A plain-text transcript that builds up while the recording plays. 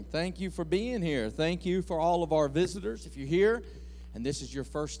Thank you for being here. Thank you for all of our visitors. If you're here and this is your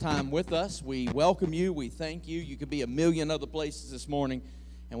first time with us, we welcome you. We thank you. You could be a million other places this morning,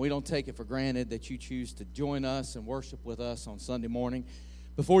 and we don't take it for granted that you choose to join us and worship with us on Sunday morning.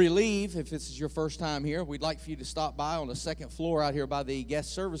 Before you leave, if this is your first time here, we'd like for you to stop by on the second floor out here by the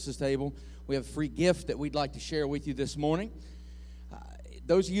guest services table. We have a free gift that we'd like to share with you this morning.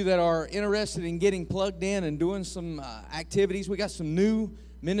 Those of you that are interested in getting plugged in and doing some activities, we got some new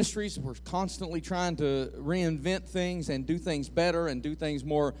ministries. We're constantly trying to reinvent things and do things better and do things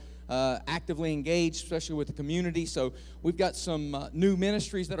more actively engaged, especially with the community. So we've got some new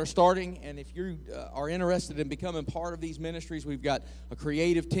ministries that are starting, and if you are interested in becoming part of these ministries, we've got a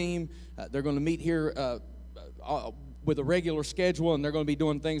creative team. They're going to meet here with a regular schedule, and they're going to be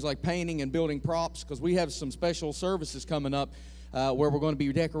doing things like painting and building props, because we have some special services coming up where we're going to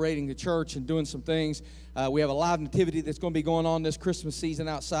be decorating the church and doing some things. We have a live nativity that's going to be going on this Christmas season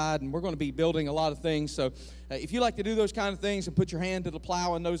outside, and we're going to be building a lot of things. So if you like to do those kind of things and put your hand to the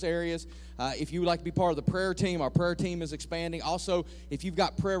plow in those areas, if you would like to be part of the prayer team, our prayer team is expanding. Also, if you've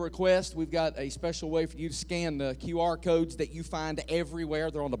got prayer requests, we've got a special way for you to scan the QR codes that you find everywhere.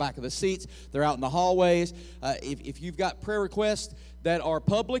 They're on the back of the seats. They're out in the hallways. If you've got prayer requests that are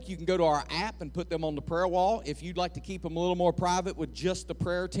public, you can go to our app and put them on the prayer wall. If you'd like to keep them a little more private with just the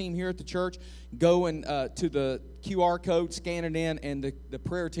prayer team here at the church, go and to the QR code, scan it in, and the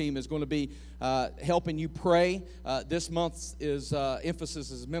prayer team is going to be helping you pray. This month's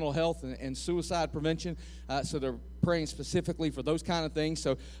emphasis is mental health and suicide prevention, so they're praying specifically for those kind of things.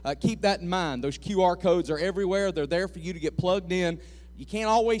 So keep that in mind. Those QR codes are everywhere. They're there for you to get plugged in. You can't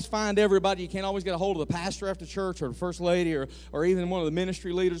always find everybody. You can't always get a hold of the pastor after church or the first lady or even one of the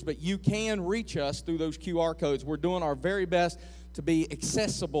ministry leaders, but you can reach us through those QR codes. We're doing our very best to be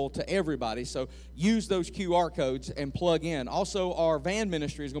accessible to everybody, so use those QR codes and plug in. Also, our van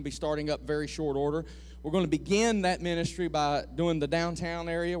ministry is going to be starting up very short order. We're going to begin that ministry by doing the downtown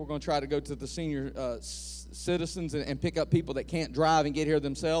area. We're going to try to go to the senior citizens and pick up people that can't drive and get here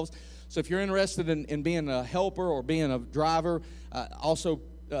themselves. So if you're interested in being a helper or being a driver, also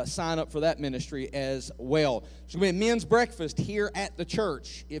sign up for that ministry as well. There's going to be a men's breakfast here at the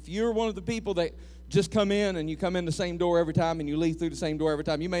church. If you're one of the people that just come in and you come in the same door every time and you leave through the same door every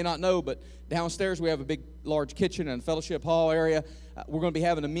time, you may not know, but downstairs we have a big, large kitchen and fellowship hall area. We're going to be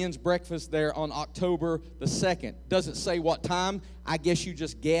having a men's breakfast there on October the 2nd. Doesn't say what time. I guess you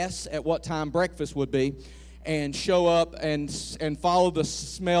just guess at what time breakfast would be, and show up and follow the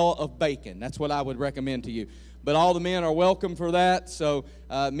smell of bacon. That's what I would recommend to you. But all the men are welcome for that. So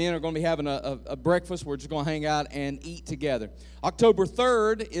men are going to be having a breakfast. We're just going to hang out and eat together. October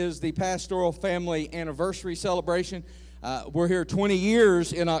 3rd is the Pastoral Family Anniversary Celebration. We're here 20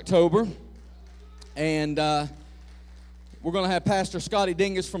 years in October. And we're going to have Pastor Scotty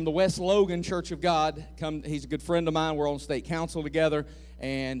Dingus from the West Logan Church of God come. He's a good friend of mine. We're on state council together.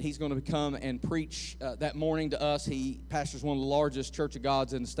 And he's going to come and preach that morning to us. He pastors one of the largest Church of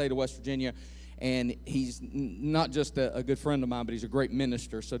Gods in the state of West Virginia. And he's not just a good friend of mine, but he's a great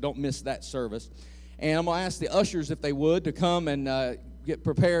minister. So don't miss that service. And I'm going to ask the ushers, if they would, to come and get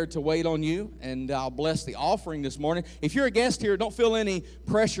prepared to wait on you. And I'll bless the offering this morning. If you're a guest here, don't feel any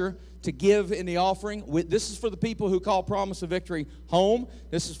pressure to give in the offering. This is for the people who call Promise of Victory home.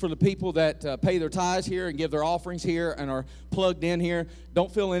 This is for the people that pay their tithes here and give their offerings here and are plugged in here.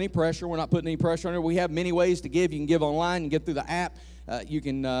 Don't feel any pressure. We're not putting any pressure on it. We have many ways to give. You can give online. You can give through the app. You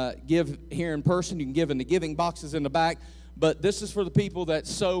can give here in person. You can give in the giving boxes in the back. But this is for the people that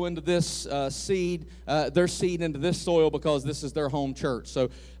sow into this seed, their seed into this soil, because this is their home church. So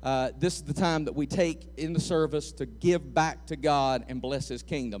this is the time that we take in the service to give back to God and bless His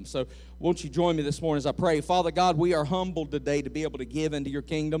kingdom. So won't you join me this morning as I pray? Father God, we are humbled today to be able to give into your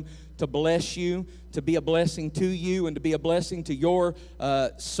kingdom, to bless you, to be a blessing to you, and to be a blessing to your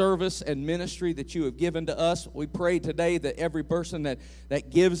service and ministry that you have given to us. We pray today that every person that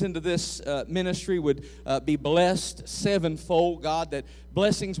gives into this ministry would be blessed sevenfold, God, that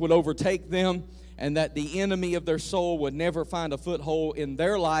blessings would overtake them, and that the enemy of their soul would never find a foothold in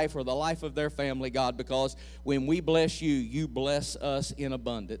their life or the life of their family, God, because when we bless you, you bless us in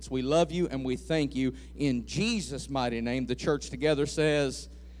abundance. We love you and we thank you in Jesus' mighty name. The church together says,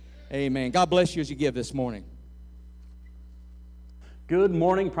 amen. God bless you as you give this morning. Good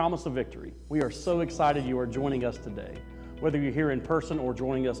morning, Promise of Victory. We are so excited you are joining us today. Whether you're here in person or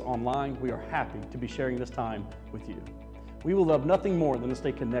joining us online, we are happy to be sharing this time with you. We will love nothing more than to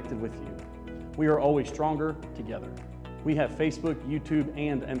stay connected with you. We are always stronger together. We have Facebook, YouTube,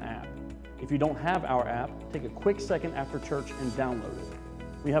 and an app. If you don't have our app, take a quick second after church and download it.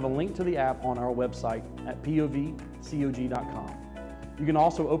 We have a link to the app on our website at povcog.com. You can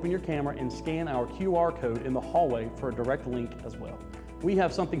also open your camera and scan our QR code in the hallway for a direct link as well. We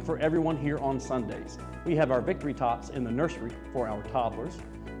have something for everyone here on Sundays. We have our Victory Tots in the nursery for our toddlers,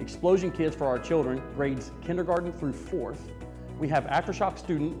 Explosion Kids for our children, grades kindergarten through 4th. We have Aftershock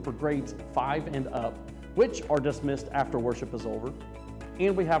Student for grades 5 and up, which are dismissed after worship is over.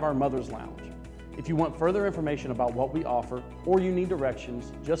 And we have our Mother's Lounge. If you want further information about what we offer or you need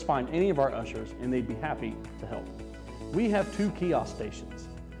directions, just find any of our ushers and they'd be happy to help. We have 2 kiosk stations.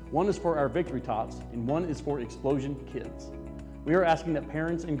 One is for our Victory Tots and one is for Explosion Kids. We are asking that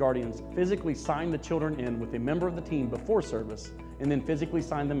parents and guardians physically sign the children in with a member of the team before service and then physically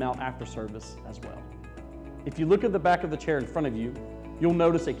sign them out after service as well. If you look at the back of the chair in front of you, you'll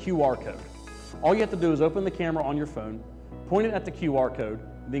notice a QR code. All you have to do is open the camera on your phone, point it at the QR code,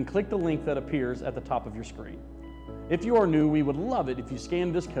 then click the link that appears at the top of your screen. If you are new, we would love it if you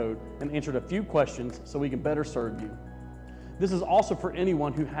scanned this code and answered a few questions so we can better serve you. This is also for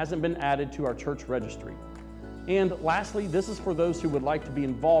anyone who hasn't been added to our church registry. And lastly, this is for those who would like to be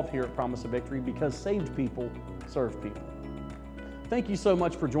involved here at Promise of Victory because saved people serve people. Thank you so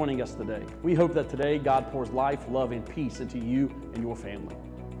much for joining us today. We hope that today God pours life, love, and peace into you and your family.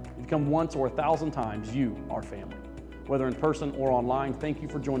 If you come once or 1,000 times, you are family. Whether in person or online, thank you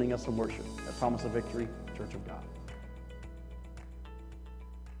for joining us in worship at Promise of Victory, Church of God.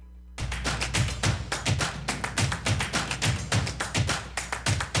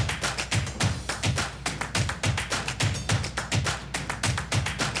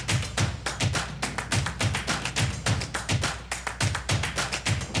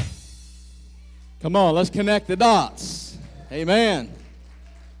 Come on, let's connect the dots. Amen.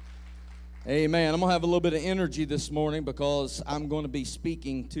 Amen. I'm going to have a little bit of energy this morning because I'm going to be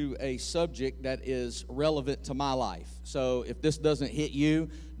speaking to a subject that is relevant to my life. So if this doesn't hit you,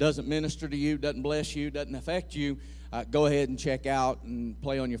 doesn't minister to you, doesn't bless you, doesn't affect you, go ahead and check out and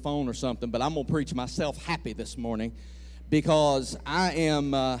play on your phone or something. But I'm going to preach myself happy this morning because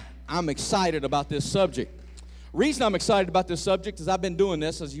I'm excited about this subject. Reason I'm excited about this subject is I've been doing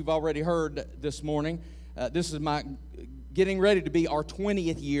this, as you've already heard this morning. This is my getting ready to be our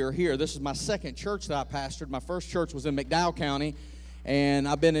 20th year here. This is my second church that I pastored. My first church was in McDowell County, and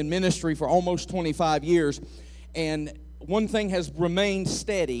I've been in ministry for almost 25 years. And one thing has remained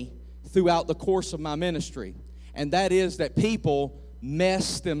steady throughout the course of my ministry, and that is that people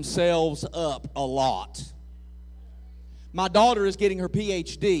mess themselves up a lot. My daughter is getting her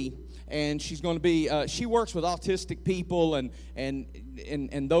PhD, and she's going to be, she works with autistic people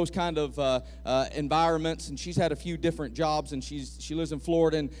and those kind of environments, and she's had a few different jobs, and she lives in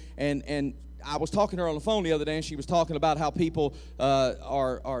Florida, and I was talking to her on the phone the other day, and she was talking about how people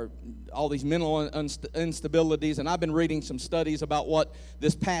are all these mental instabilities, and I've been reading some studies about what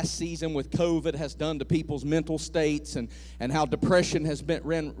this past season with COVID has done to people's mental states, and how depression has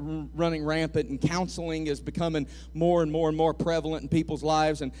been running rampant, and counseling is becoming more and more and more prevalent in people's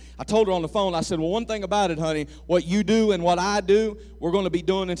lives. And I told her on the phone, I said, well, one thing about it, honey, what you do and what I do, we're going to be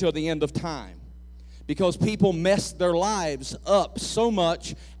doing until the end of time. Because people mess their lives up so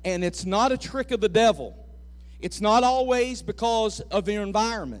much, and it's not a trick of the devil. It's not always because of your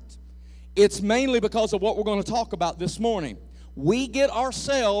environment. It's mainly because of what we're going to talk about this morning. We get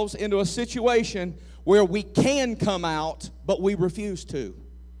ourselves into a situation where we can come out, but we refuse to.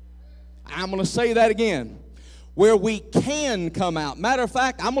 I'm going to say that again. Where we can come out. Matter of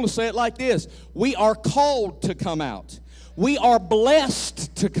fact, I'm going to say it like this. We are called to come out. We are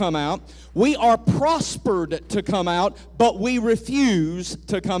blessed to come out. We are prospered to come out, but we refuse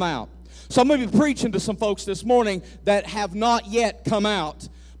to come out. So I'm going to be preaching to some folks this morning that have not yet come out,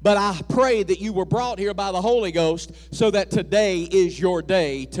 but I pray that you were brought here by the Holy Ghost so that today is your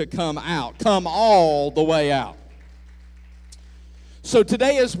day to come out. Come all the way out. So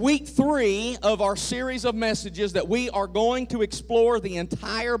today is week 3 of our series of messages that we are going to explore the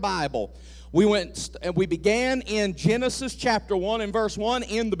entire Bible. We began in Genesis chapter 1 and verse 1,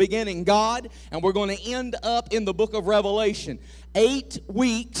 in the beginning God, and we're going to end up in the book of Revelation. 8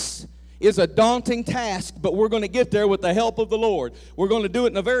 weeks is a daunting task, but we're going to get there with the help of the Lord. We're going to do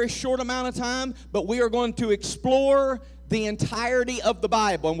it in a very short amount of time, but we are going to explore the entirety of the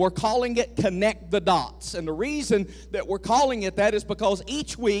Bible, and we're calling it Connect the Dots. And the reason that we're calling it that is because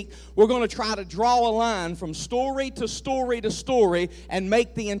each week we're going to try to draw a line from story to story to story and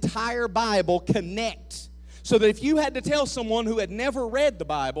make the entire Bible connect. So that if you had to tell someone who had never read the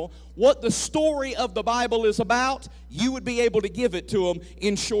Bible what the story of the Bible is about, you would be able to give it to them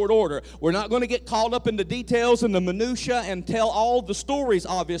in short order. We're not going to get caught up in the details and the minutia and tell all the stories,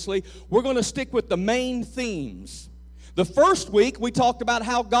 obviously. We're going to stick with the main themes. The first week, we talked about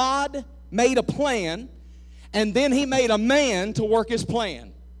how God made a plan, And then he made a man to work his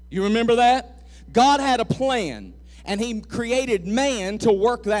plan. You remember that? God had a plan, and he created man to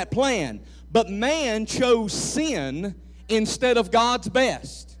work that plan. But man chose sin instead of God's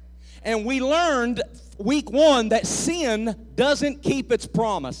best. And we learned week 1 that sin doesn't keep its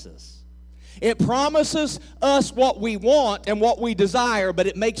promises. It promises us what we want and what we desire, but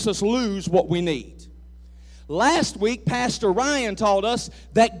it makes us lose what we need. Last week, Pastor Ryan taught us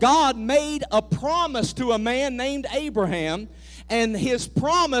that God made a promise to a man named Abraham, and his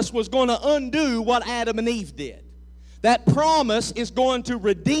promise was going to undo what Adam and Eve did. That promise is going to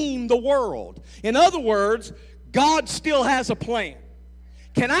redeem the world. In other words, God still has a plan.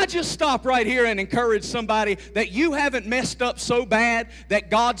 Can I just stop right here and encourage somebody that you haven't messed up so bad that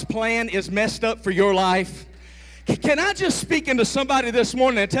God's plan is messed up for your life? Can I just speak into somebody this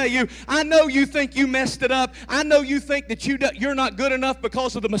morning and tell you, I know you think you messed it up. I know you think that you're not good enough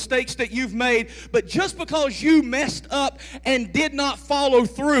because of the mistakes that you've made. But just because you messed up and did not follow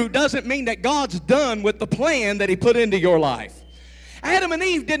through doesn't mean that God's done with the plan that He put into your life. Adam and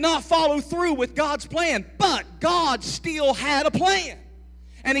Eve did not follow through with God's plan, but God still had a plan.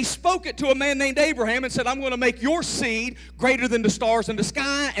 And He spoke it to a man named Abraham and said, I'm going to make your seed greater than the stars in the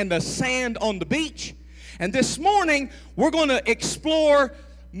sky and the sand on the beach. And this morning, we're going to explore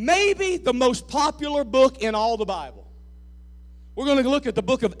maybe the most popular book in all the Bible. We're going to look at the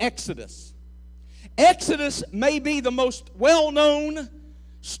book of Exodus. Exodus may be the most well-known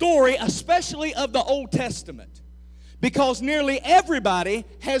story, especially of the Old Testament, because nearly everybody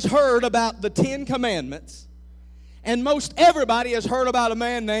has heard about the 10 Commandments, and most everybody has heard about a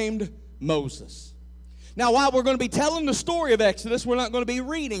man named Moses. Now, while we're going to be telling the story of Exodus, we're not going to be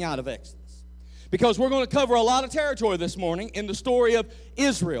reading out of Exodus, because we're going to cover a lot of territory this morning in the story of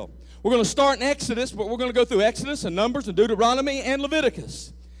Israel. We're going to start in Exodus, but we're going to go through Exodus and Numbers and Deuteronomy and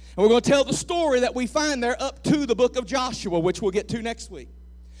Leviticus. And we're going to tell the story that we find there up to the book of Joshua, which we'll get to next week.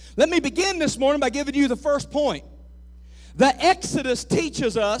 Let me begin this morning by giving you the first point. The Exodus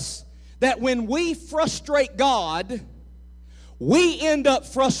teaches us that when we frustrate God, we end up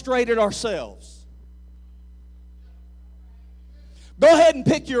frustrated ourselves. Go ahead and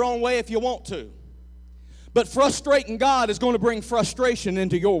pick your own way if you want to. But frustrating God is going to bring frustration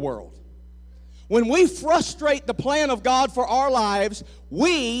into your world. When we frustrate the plan of God for our lives,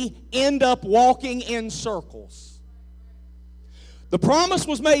 we end up walking in circles. The promise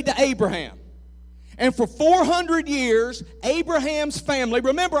was made to Abraham. And for 400 years, Abraham's family,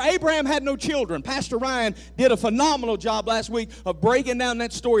 remember, Abraham had no children. Pastor Ryan did a phenomenal job last week of breaking down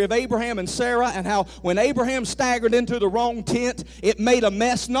that story of Abraham and Sarah and how when Abraham staggered into the wrong tent, it made a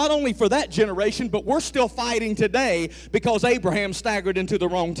mess not only for that generation, but we're still fighting today because Abraham staggered into the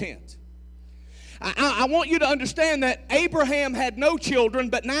wrong tent. I want you to understand that Abraham had no children,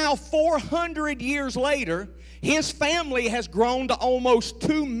 but now 400 years later, his family has grown to almost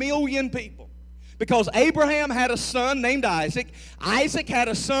 2 million people. Because Abraham had a son named Isaac. Isaac had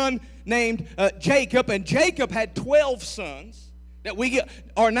a son named Jacob. And Jacob had 12 sons that we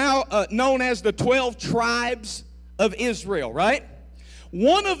are now known as the 12 tribes of Israel, right?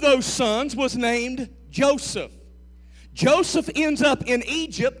 One of those sons was named Joseph. Joseph ends up in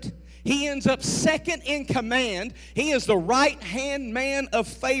Egypt. He ends up second in command. He is the right-hand man of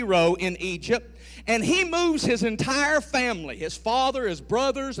Pharaoh in Egypt. And he moves his entire family, his father, his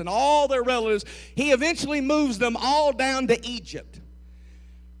brothers, and all their relatives. He eventually moves them all down to Egypt.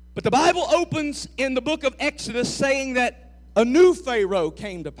 But the Bible opens in the book of Exodus saying that a new Pharaoh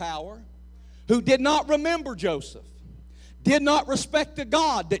came to power who did not remember Joseph, did not respect the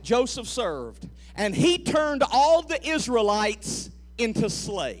God that Joseph served, and he turned all the Israelites into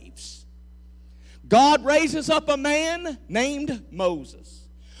slaves. God raises up a man named Moses.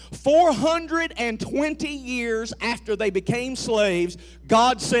 420 years after they became slaves,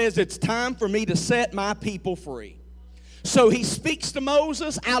 God says, it's time for me to set my people free. So He speaks to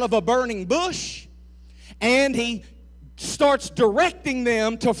Moses out of a burning bush, and He starts directing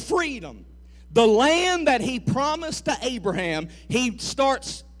them to freedom. The land that He promised to Abraham, He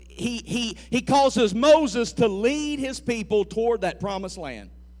causes Moses to lead His people toward that promised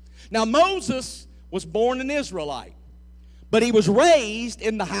land. Now, Moses was born an Israelite, but he was raised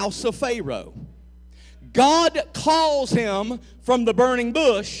in the house of Pharaoh. God calls him from the burning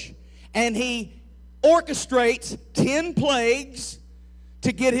bush, and He orchestrates 10 plagues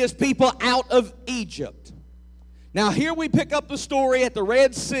to get His people out of Egypt. Now, here we pick up the story at the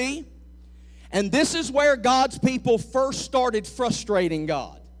Red Sea, and this is where God's people first started frustrating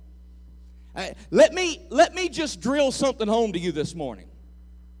God. Let me just drill something home to you this morning.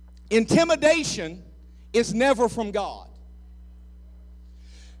 Intimidation is never from God.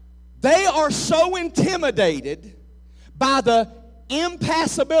 They are so intimidated by the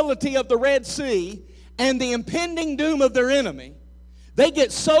impassability of the Red Sea and the impending doom of their enemy, they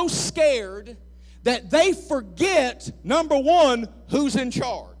get so scared that they forget, number one, who's in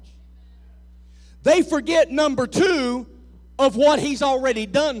charge. They forget, number two, of what He's already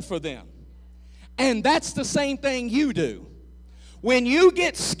done for them. And that's the same thing you do. When you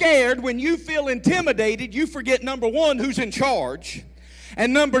get scared, when you feel intimidated, you forget, number one, who's in charge.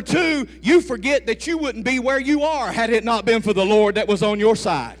 And number two, you forget that you wouldn't be where you are had it not been for the Lord that was on your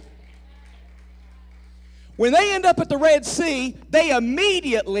side. When they end up at the Red Sea, they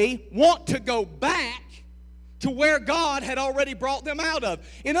immediately want to go back to where God had already brought them out of.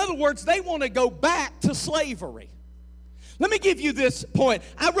 In other words, they want to go back to slavery. Let me give you this point.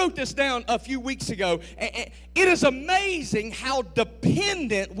 I wrote this down a few weeks ago. It is amazing how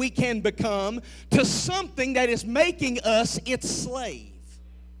dependent we can become to something that is making us its slave.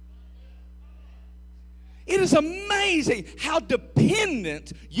 It is amazing how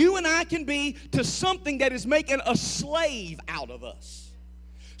dependent you and I can be to something that is making a slave out of us.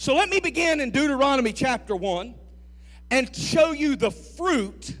 So let me begin in Deuteronomy chapter 1 and show you the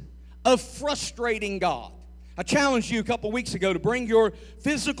fruit of frustrating God. I challenged you a couple weeks ago to bring your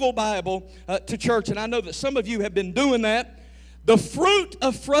physical Bible to church, and I know that some of you have been doing that. The fruit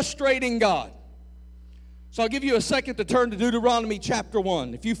of frustrating God. So I'll give you a second to turn to Deuteronomy chapter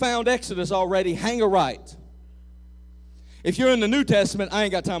 1. If you found Exodus already, hang a right. If you're in the New Testament, I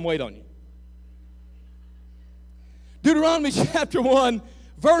ain't got time to wait on you. Deuteronomy chapter 1,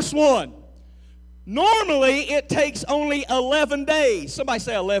 verse 1. Normally, it takes only 11 days. Somebody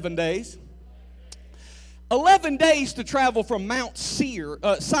say 11 days. 11 days to travel from Mount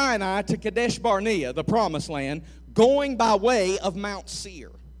Sinai to Kadesh Barnea, the promised land, going by way of Mount Seir.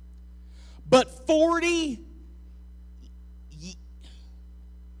 But 40...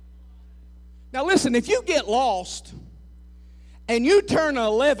 Now listen, if you get lost and you turn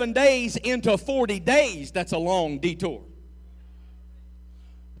 11 days into 40 days, that's a long detour.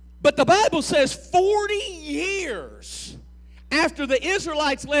 But the Bible says 40 years after the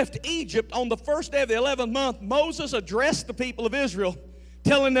Israelites left Egypt, on the first day of the 11th month, Moses addressed the people of Israel,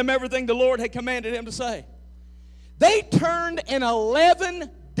 telling them everything the Lord had commanded him to say. They turned an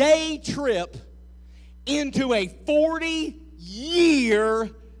 11-day trip into a 40-year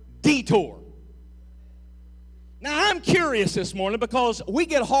detour. Now, I'm curious this morning because we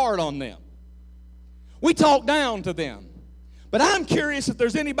get hard on them. We talk down to them. But I'm curious if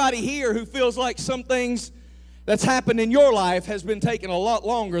there's anybody here who feels like some things that's happened in your life has been taking a lot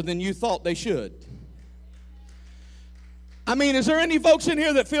longer than you thought they should. I mean, is there any folks in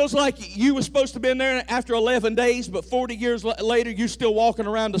here that feels like you were supposed to be in there after 11 days, but 40 years later you're still walking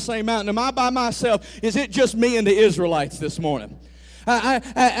around the same mountain? Am I by myself? Is it just me and the Israelites this morning?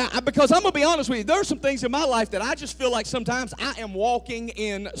 Because I'm going to be honest with you, there are some things in my life that I just feel like sometimes I am walking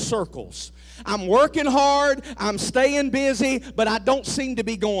in circles. I'm working hard, I'm staying busy, but I don't seem to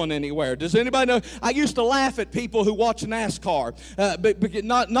be going anywhere. Does anybody know? I used to laugh at people who watch NASCAR, but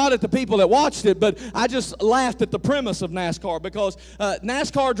not at the people that watched it, but I just laughed at the premise of NASCAR because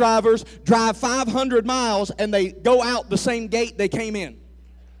NASCAR drivers drive 500 miles and they go out the same gate they came in.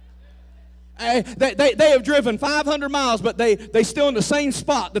 They have driven 500 miles, but they still in the same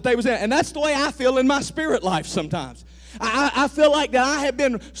spot that they was in. And that's the way I feel in my spirit life sometimes. I feel like that I have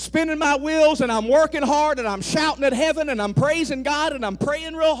been spinning my wheels and I'm working hard and I'm shouting at heaven and I'm praising God and I'm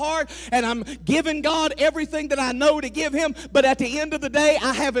praying real hard and I'm giving God everything that I know to give Him. But at the end of the day,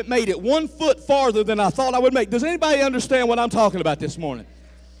 I haven't made it 1 foot farther than I thought I would make. Does anybody understand what I'm talking about this morning?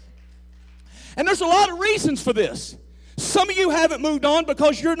 And there's a lot of reasons for this. Some of you haven't moved on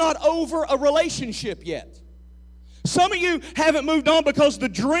because you're not over a relationship yet. Some of you haven't moved on because the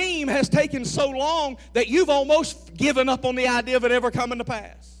dream has taken so long that you've almost given up on the idea of it ever coming to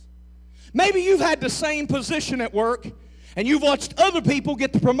pass. Maybe you've had the same position at work and you've watched other people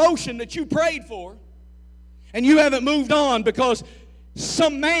get the promotion that you prayed for and you haven't moved on because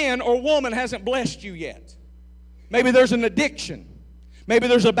some man or woman hasn't blessed you yet. Maybe there's an addiction. Maybe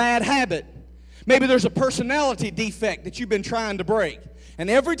there's a bad habit. Maybe there's a personality defect that you've been trying to break. And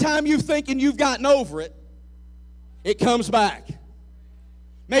every time you're thinking you've gotten over it, it comes back.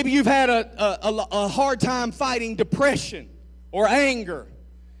 Maybe you've had a hard time fighting depression or anger,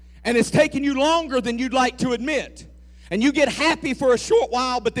 and it's taken you longer than you'd like to admit. And you get happy for a short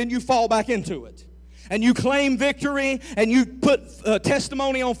while, but then you fall back into it. And you claim victory, and you put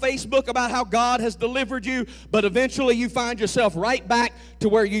testimony on Facebook about how God has delivered you, but eventually you find yourself right back to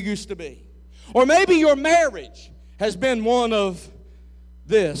where you used to be. Or maybe your marriage has been one of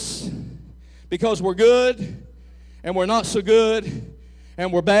this, because we're good, and we're not so good,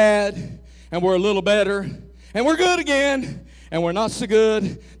 and we're bad, and we're a little better, and we're good again, and we're not so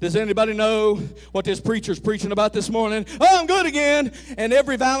good. Does anybody know what this preacher's preaching about this morning? Oh, I'm good again. And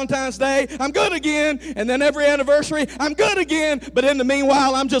every Valentine's Day, I'm good again. And then every anniversary, I'm good again. But in the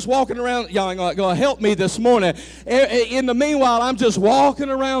meanwhile, I'm just walking around. Y'all ain't going to help me this morning. In the meanwhile, I'm just walking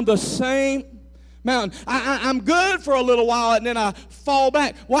around the same mountain. I'm good for a little while, and then I fall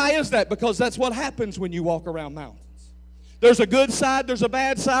back. Why is that? Because that's what happens when you walk around mountains. There's a good side, there's a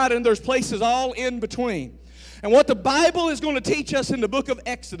bad side, and there's places all in between. And what the Bible is going to teach us in the book of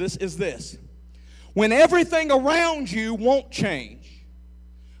Exodus is this. When everything around you won't change,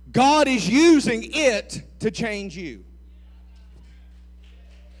 God is using it to change you.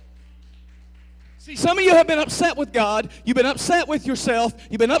 See, some of you have been upset with God. You've been upset with yourself.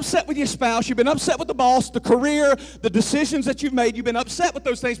 You've been upset with your spouse. You've been upset with the boss, the career, the decisions that you've made. You've been upset with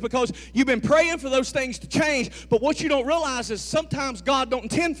those things because you've been praying for those things to change. But what you don't realize is sometimes God don't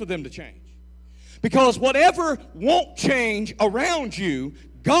intend for them to change. Because whatever won't change around you,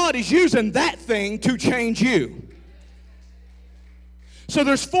 God is using that thing to change you. So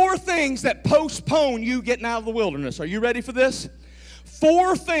there's 4 things that postpone you getting out of the wilderness. Are you ready for this?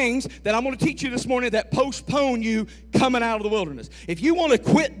 4 things that I'm going to teach you this morning that postpone you coming out of the wilderness. If you want to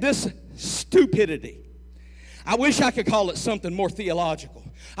quit this stupidity, I wish I could call it something more theological.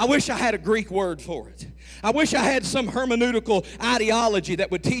 I wish I had a Greek word for it. I wish I had some hermeneutical ideology that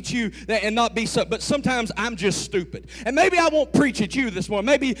would teach you that and not be so. But sometimes I'm just stupid. And maybe I won't preach at you this morning.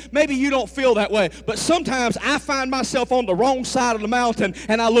 Maybe you don't feel that way. But sometimes I find myself on the wrong side of the mountain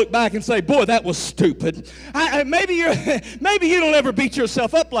and I look back and say, boy, that was stupid. Maybe you don't ever beat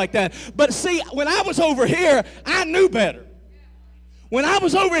yourself up like that. But see, when I was over here, I knew better. When I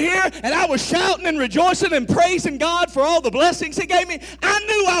was over here and I was shouting and rejoicing and praising God for all the blessings He gave me, I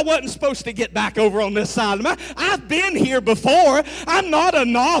knew I wasn't supposed to get back over on this side of the mountain. I've been here before. I'm not a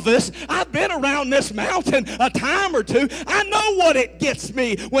novice. I've been around this mountain a time or two. I know what it gets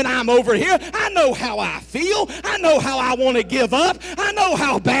me when I'm over here. I know how I feel. I know how I want to give up. I know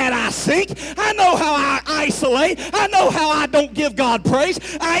how bad I sink. I know how I isolate. I know how I don't give God praise.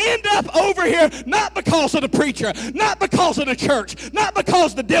 I end up over here not because of the preacher, not because of the church, not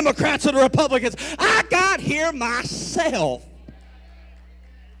because the Democrats or the Republicans. I got here myself.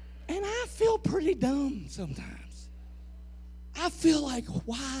 And I feel pretty dumb sometimes. I feel like,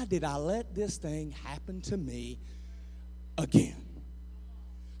 why did I let this thing happen to me again?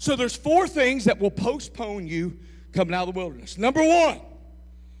 So there's 4 things that will postpone you coming out of the wilderness. Number 1,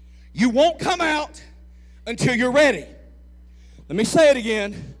 you won't come out until you're ready. Let me say it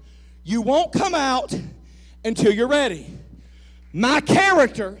again. You won't come out until you're ready. My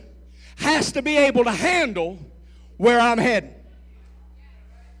character has to be able to handle where I'm heading.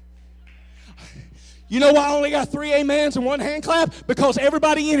 You know why I only got 3 amens and 1 hand clap? Because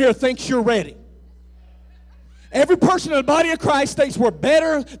everybody in here thinks you're ready. Every person in the body of Christ thinks we're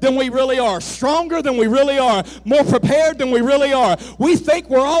better than we really are, stronger than we really are, more prepared than we really are. We think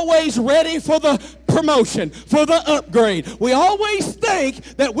we're always ready for the promotion, for the upgrade. We always think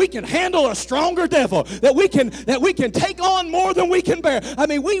that we can handle a stronger devil, that we can take on more than we can bear. I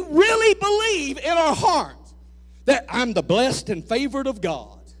mean, we really believe in our heart that I'm the blessed and favored of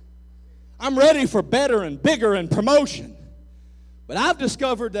God. I'm ready for better and bigger and promotion. But I've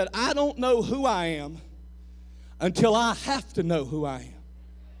discovered that I don't know who I am until I have to know who I am.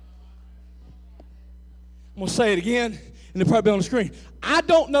 I'm going to say it again, and it'll probably be on the screen. I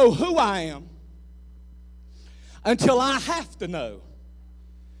don't know who I am until I have to know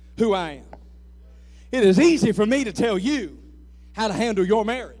who I am. It is easy for me to tell you how to handle your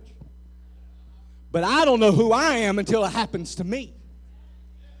marriage, but I don't know who I am until it happens to me.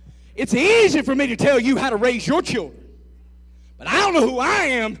 It's easy for me to tell you how to raise your children, but I don't know who I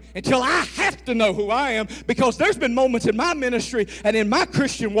am until I have to know who I am, because there's been moments in my ministry and in my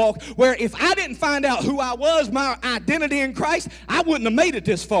Christian walk where if I didn't find out who I was, my identity in Christ, I wouldn't have made it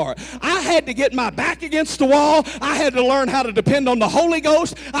this far. I had to get my back against the wall. I had to learn how to depend on the Holy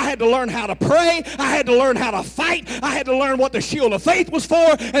Ghost. I had to learn how to pray. I had to learn how to fight. I had to learn what the shield of faith was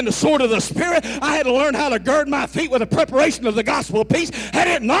for and the sword of the Spirit. I had to learn how to gird my feet with the preparation of the gospel of peace. Had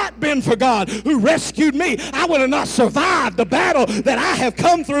it not been for God who rescued me, I would have not survived the battle that I have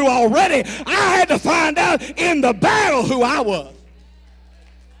come through already. I had to find out in the battle who I was.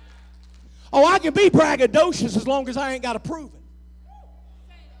 Oh, I can be braggadocious as long as I ain't got to prove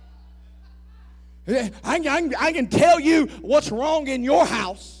it. I can tell you what's wrong in your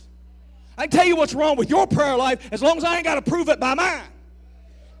house. I can tell you what's wrong with your prayer life as long as I ain't got to prove it by mine.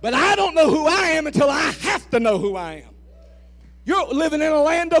 But I don't know who I am until I have to know who I am. You're living in a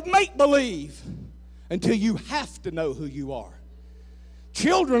land of make-believe until you have to know who you are.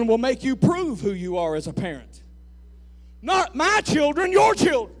 Children will make you prove who you are as a parent. Not my children, your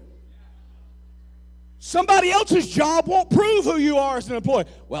children. Somebody else's job won't prove who you are as an employee.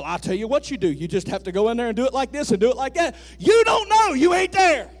 Well, I'll tell you what you do. You just have to go in there and do it like this and do it like that. You don't know. You ain't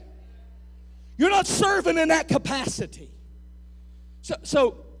there. You're not serving in that capacity.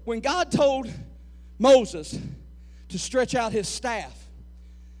 So when God told Moses to stretch out his staff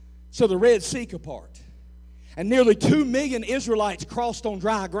so the Red Sea could part, and nearly 2 million Israelites crossed on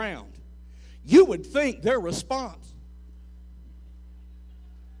dry ground, you would think their response,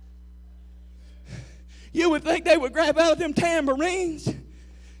 you would think they would grab out of them tambourines.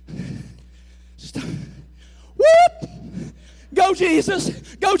 Whoop! Go Jesus!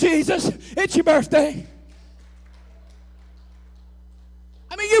 Go Jesus! It's your birthday.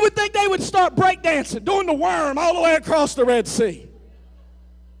 I mean, you would think they would start breakdancing, doing the worm all the way across the Red Sea.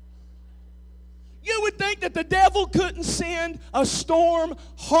 You would think that the devil couldn't send a storm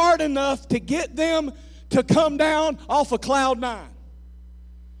hard enough to get them to come down off of cloud 9.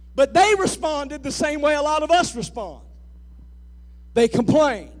 But they responded the same way a lot of us respond. They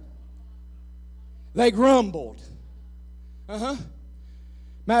complained. They grumbled.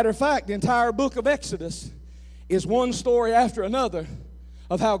 Matter of fact, the entire book of Exodus is one story after another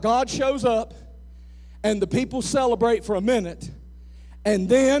of how God shows up and the people celebrate for a minute, and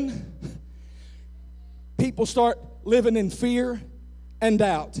then people start living in fear and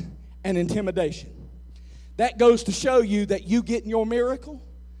doubt and intimidation. That goes to show you that you getting your miracle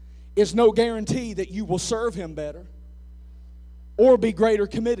is no guarantee that you will serve him better or be greater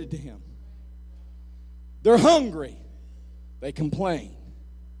committed to him. They're hungry. They complain.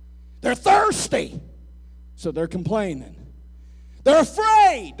 They're thirsty. So they're complaining. They're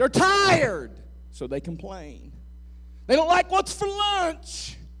afraid. They're tired. So they complain. They don't like what's for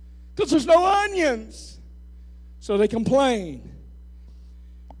lunch because there's no onions. So they complain.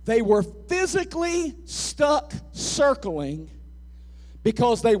 They were physically stuck circling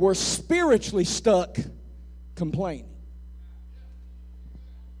because they were spiritually stuck complaining.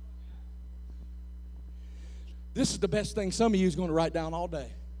 This is the best thing some of you is going to write down all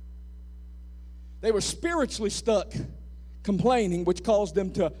day. They were spiritually stuck complaining, which caused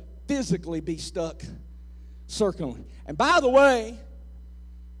them to physically be stuck circling. And by the way,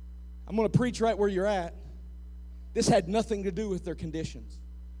 I'm going to preach right where you're at. This had nothing to do with their conditions.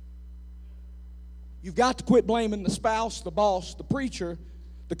 You've got to quit blaming the spouse, the boss, the preacher,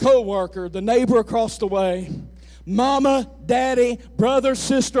 the co-worker, the neighbor across the way, mama, daddy, brother,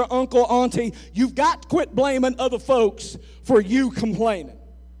 sister, uncle, auntie. You've got to quit blaming other folks for you complaining.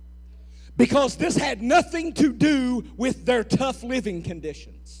 Because this had nothing to do with their tough living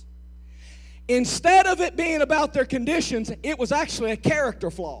conditions. Instead of it being about their conditions, it was actually a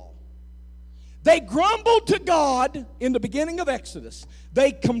character flaw. They grumbled to God in the beginning of Exodus.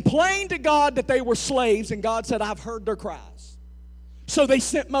 They complained to God that they were slaves, and God said, I've heard their cries. So they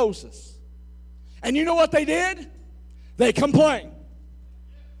sent Moses. And you know what they did? They complained.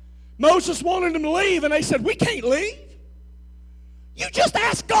 Moses wanted them to leave, and they said, we can't leave. You just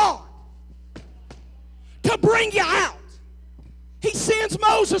ask God to bring you out. He sends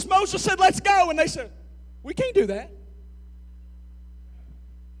Moses. Moses said, let's go. And they said, we can't do that.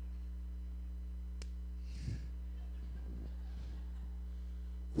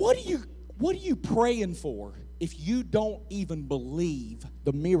 What are you praying for if you don't even believe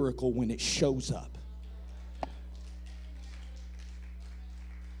the miracle when it shows up?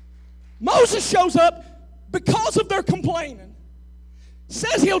 Moses shows up because of their complaining.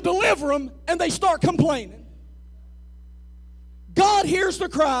 Says he'll deliver them, and they start complaining. God hears their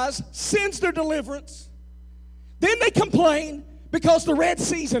cries, sends their deliverance. Then they complain because the Red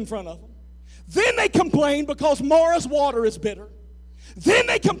Sea's in front of them. Then they complain because Mara's water is bitter. Then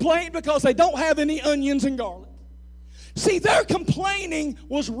they complain because they don't have any onions and garlic. See, their complaining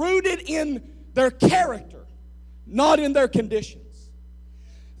was rooted in their character, not in their conditions.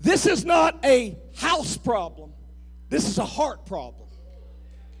 This is not a house problem. This is a heart problem.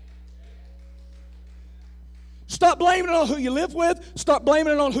 Stop blaming it on who you live with. Stop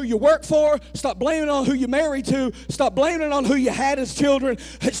blaming it on who you work for. Stop blaming it on who you married to. Stop blaming it on who you had as children.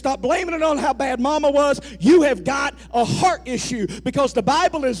 Stop blaming it on how bad mama was. You have got a heart issue, because the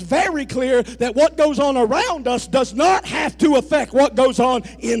Bible is very clear that what goes on around us does not have to affect what goes on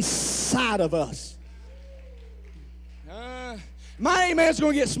inside of us. My amen is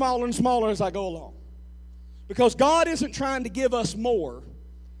going to get smaller and smaller as I go along, because God isn't trying to give us more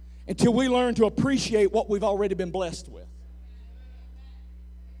until we learn to appreciate what we've already been blessed with.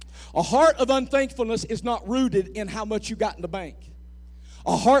 A heart of unthankfulness is not rooted in how much you got in the bank.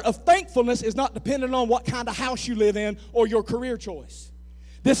 A heart of thankfulness is not dependent on what kind of house you live in or your career choice.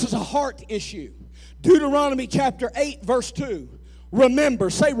 This is a heart issue. Deuteronomy chapter 8, verse 2. Remember,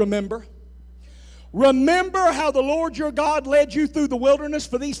 say remember. Remember how the Lord your God led you through the wilderness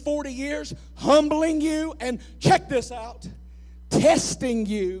for these 40 years, humbling you, and check this out, testing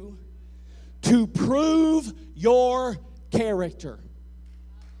you to prove your character.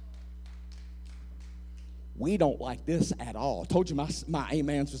 We don't like this at all. I told you my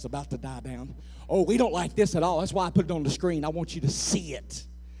amens was about to die down. Oh, we don't like this at all. That's why I put it on the screen. I want you to see it.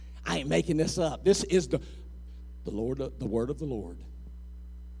 I ain't making this up. This is the word of the Lord.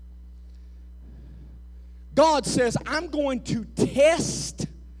 God says, I'm going to test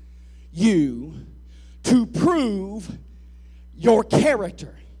you to prove your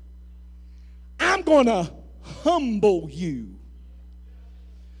character. I'm going to humble you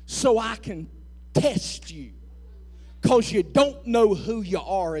so I can test you, because you don't know who you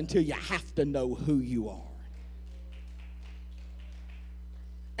are until you have to know who you are.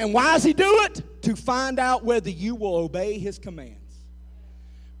 And why does he do it? To find out whether you will obey his commands.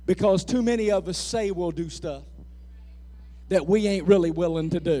 Because too many of us say we'll do stuff that we ain't really willing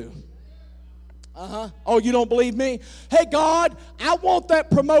to do. Oh, you don't believe me? Hey, God, I want that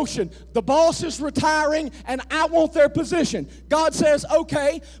promotion. The boss is retiring, and I want their position. God says,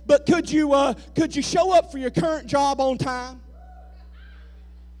 okay, but could you show up for your current job on time?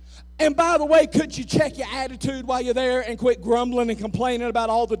 And by the way, could you check your attitude while you're there and quit grumbling and complaining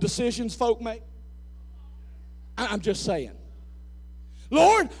about all the decisions folk make? I'm just saying.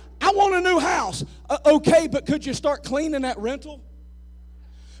 Lord, I want a new house. Okay, but could you start cleaning that rental?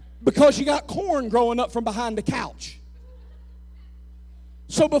 Because you got corn growing up from behind the couch.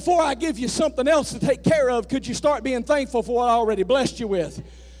 So before I give you something else to take care of, could you start being thankful for what I already blessed you with?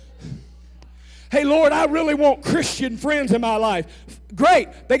 Hey, Lord, I really want Christian friends in my life. Great.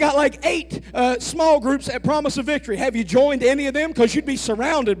 They got like 8 small groups at Promise of Victory. Have you joined any of them? Because you'd be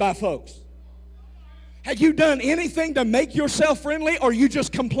surrounded by folks. Have you done anything to make yourself friendly, or are you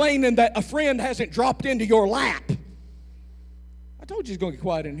just complaining that a friend hasn't dropped into your lap? I told you it's going to get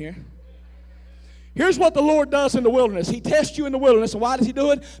quiet in here. Here's what the Lord does in the wilderness. He tests you in the wilderness. And why does he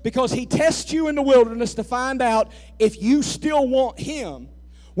do it? Because he tests you in the wilderness to find out if you still want him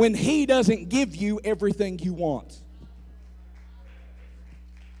when he doesn't give you everything you want.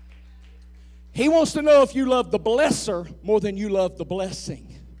 He wants to know if you love the blesser more than you love the blessing.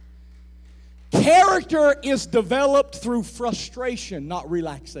 Character is developed through frustration, not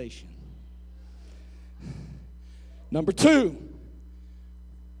relaxation. Number 2,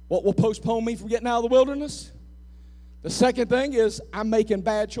 what will postpone me from getting out of the wilderness? The second thing is I'm making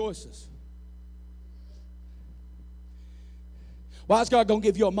bad choices. Why is God going to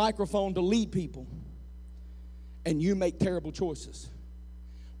give you a microphone to lead people and you make terrible choices?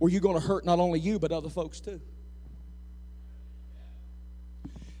 Where you're going to hurt not only you but other folks too?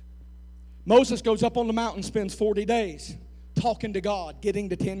 Moses goes up on the mountain, spends 40 days talking to God, getting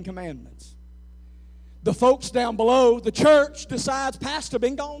the 10 commandments. The folks down below, the church, decides, Pastor,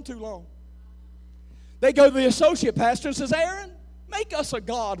 been gone too long. They go to the associate pastor and says, Aaron, make us a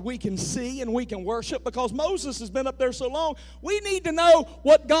God we can see and we can worship, because Moses has been up there so long. We need to know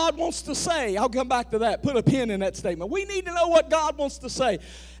what God wants to say. I'll come back to that. Put a pin in that statement. We need to know what God wants to say.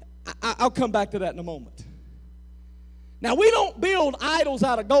 I'll come back to that in a moment. Now, we don't build idols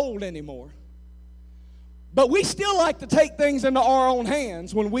out of gold anymore. But we still like to take things into our own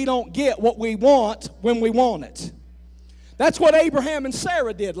hands when we don't get what we want when we want it. That's what Abraham and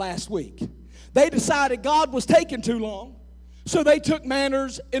Sarah did last week. They decided God was taking too long, so they took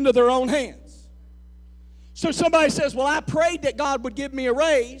matters into their own hands. So somebody says, well, I prayed that God would give me a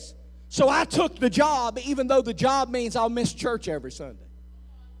raise, so I took the job, even though the job means I'll miss church every Sunday.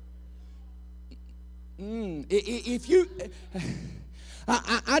 If you...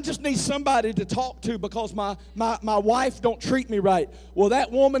 I just need somebody to talk to because my wife don't treat me right. Well,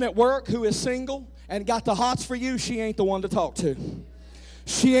 that woman at work who is single and got the hots for you, she ain't the one to talk to.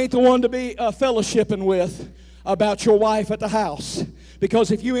 She ain't the one to be fellowshipping with about your wife at the house.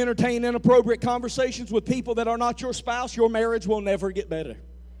 Because if you entertain inappropriate conversations with people that are not your spouse, your marriage will never get better.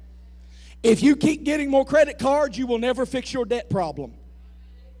 If you keep getting more credit cards, you will never fix your debt problem.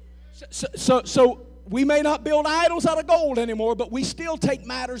 So we may not build idols out of gold anymore, but we still take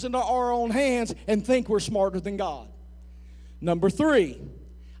matters into our own hands and think we're smarter than God. Number 3,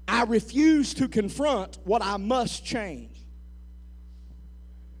 I refuse to confront what I must change.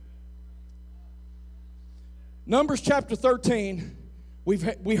 Numbers chapter 13,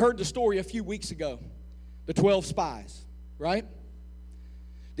 we heard the story a few weeks ago, the 12 spies, right?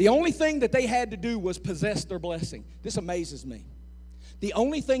 The only thing that they had to do was possess their blessing. This amazes me. The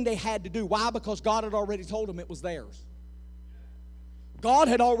only thing they had to do, why? Because God had already told them it was theirs. God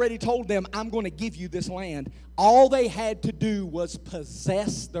had already told them, I'm going to give you this land. All they had to do was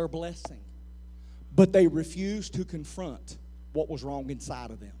possess their blessing. But they refused to confront what was wrong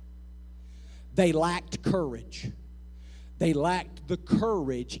inside of them. They lacked courage. They lacked the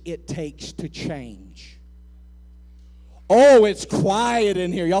courage it takes to change. Oh, it's quiet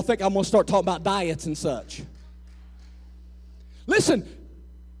in here. Y'all think I'm going to start talking about diets and such? Listen,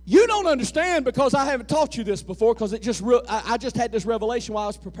 you don't understand because I haven't taught you this before because I just had this revelation while I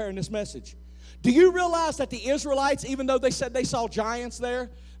was preparing this message. Do you realize that the Israelites, even though they said they saw giants there,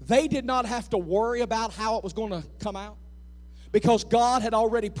 they did not have to worry about how it was going to come out? Because God had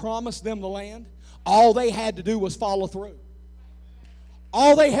already promised them the land. All they had to do was follow through.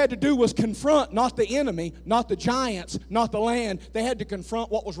 All they had to do was confront not the enemy, not the giants, not the land. They had to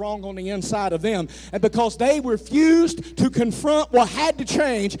confront what was wrong on the inside of them. And because they refused to confront what had to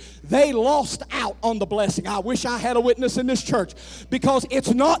change, they lost out on the blessing. I wish I had a witness in this church. Because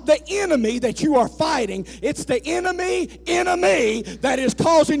it's not the enemy that you are fighting. It's the enemy that is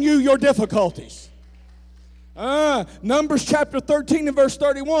causing you your difficulties. Numbers chapter 13 and verse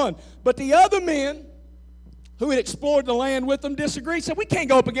 31. But the other men who had explored the land with them disagreed, said, we can't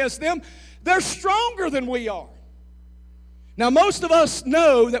go up against them. They're stronger than we are. Now, most of us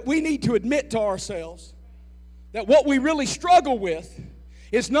know that we need to admit to ourselves that what we really struggle with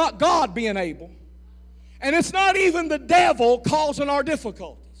is not God being able, and it's not even the devil causing our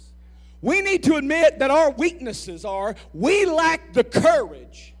difficulties. We need to admit that our weaknesses are we lack the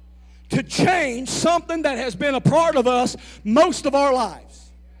courage to change something that has been a part of us most of our lives.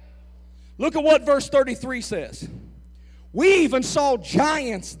 Look at what verse 33 says. We even saw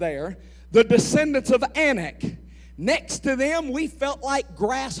giants there, the descendants of Anak. Next to them, we felt like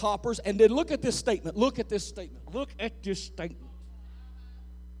grasshoppers. And then look at this statement. Look at this statement. Look at this statement.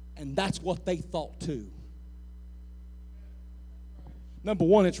 And that's what they thought too. Number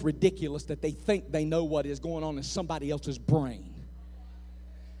one, it's ridiculous that they think they know what is going on in somebody else's brain.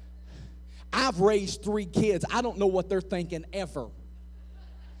 I've raised 3 kids. I don't know what they're thinking ever.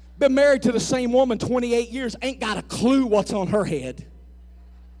 Been married to the same woman 28 years, ain't got a clue what's on her head.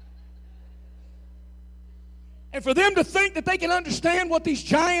 And for them to think that they can understand what these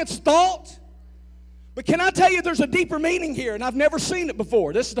giants thought. But can I tell you there's a deeper meaning here, and I've never seen it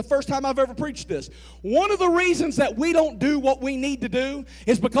before. This is the first time I've ever preached this. One of the reasons that we don't do what we need to do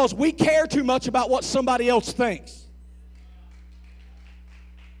is because we care too much about what somebody else thinks.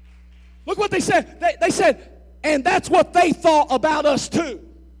 Look what they said. They said, and that's what they thought about us too.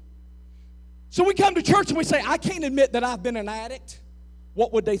 So we come to church and we say, I can't admit that I've been an addict.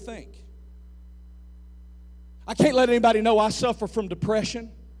 What would they think? I can't let anybody know I suffer from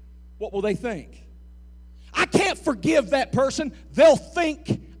depression. What will they think? I can't forgive that person. They'll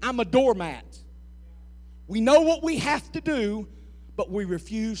think I'm a doormat. We know what we have to do, but we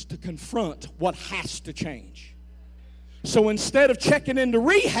refuse to confront what has to change. So instead of checking into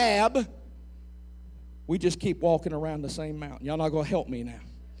rehab, we just keep walking around the same mountain. Y'all not going to help me now.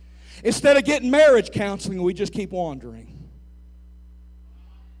 Instead of getting marriage counseling, we just keep wandering.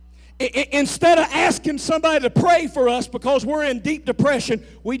 Instead of asking somebody to pray for us because we're in deep depression,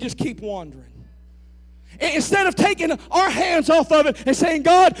 we just keep wandering. Instead of taking our hands off of it and saying,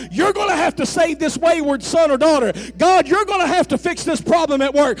 God, you're going to have to save this wayward son or daughter. God, you're going to have to fix this problem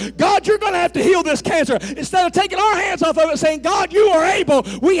at work. God, you're going to have to heal this cancer. Instead of taking our hands off of it and saying, God, you are able,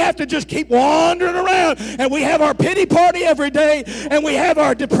 we have to just keep wandering around. And we have our pity party every day. And we have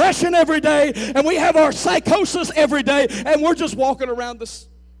our depression every day. And we have our psychosis every day. And we're just walking around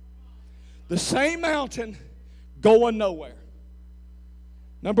the same mountain going nowhere.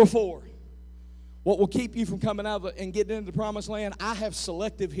 Number 4. What will keep you from coming out and getting into the promised land? I have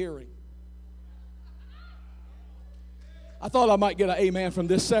selective hearing. I thought I might get an amen from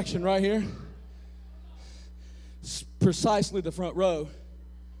this section right here. It's precisely the front row.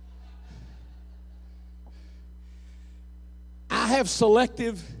 I have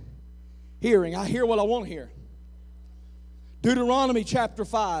selective hearing. I hear what I want to hear. Deuteronomy chapter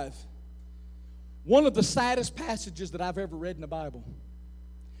 5. One of the saddest passages that I've ever read in the Bible.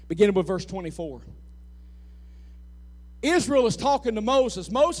 Beginning with verse 24. Israel is talking to Moses.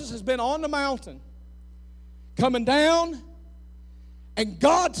 Moses has been on the mountain, coming down, and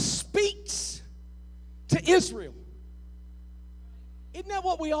God speaks to Israel. Isn't that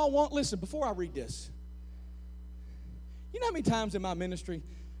what we all want? Listen, before I read this, you know how many times in my ministry,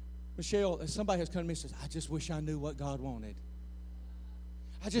 Michelle, somebody has come to me and says, I just wish I knew what God wanted.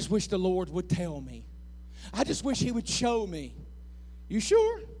 I just wish the Lord would tell me. I just wish He would show me. You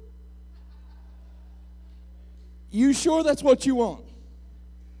sure? You sure that's what you want?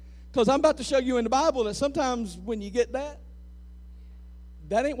 Because I'm about to show you in the Bible that sometimes when you get that,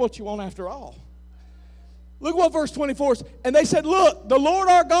 that ain't what you want after all. Look what verse 24 is. And they said, look, the Lord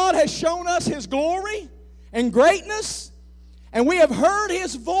our God has shown us His glory and greatness, and we have heard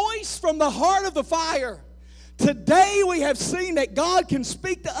His voice from the heart of the fire. Today we have seen that God can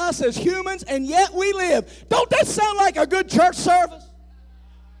speak to us as humans, and yet we live. Don't that sound like a good church service?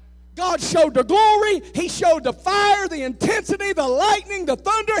 God showed the glory. He showed the fire, the intensity, the lightning, the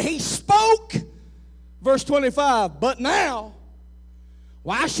thunder. He spoke. Verse 25, but now,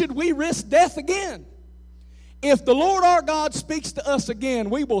 why should we risk death again? If the Lord our God speaks to us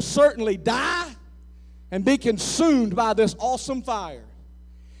again, we will certainly die and be consumed by this awesome fire.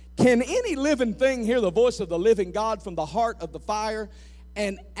 Can any living thing hear the voice of the living God from the heart of the fire?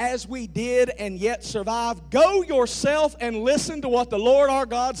 And as we did and yet survive, go yourself and listen to what the Lord our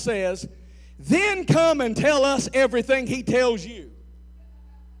God says. Then come and tell us everything He tells you,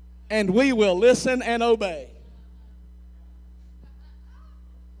 and we will listen and obey.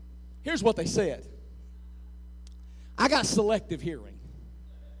 Here's what they said. I got selective hearing.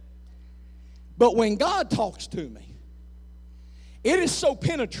 But when God talks to me, it is so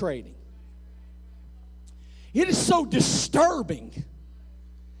penetrating. It is so disturbing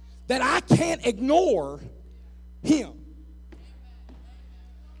that I can't ignore Him.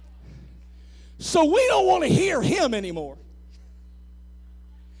 So we don't want to hear Him anymore.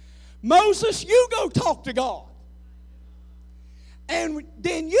 Moses, you go talk to God. And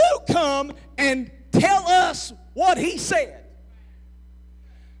then you come and tell us what He said.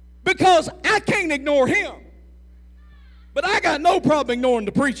 Because I can't ignore Him. But I got no problem ignoring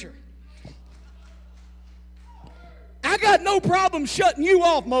the preacher. I got no problem shutting you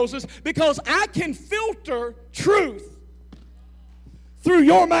off, Moses, because I can filter truth through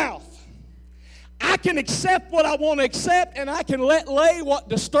your mouth. I can accept what I want to accept, and I can let lay what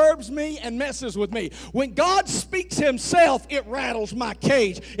disturbs me and messes with me. When God speaks Himself, it rattles my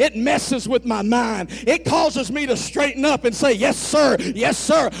cage. It messes with my mind. It causes me to straighten up and say, yes, sir, yes,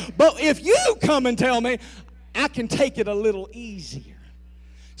 sir. But if you come and tell me, I can take it a little easier.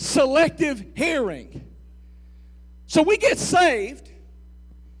 Selective hearing. So we get saved,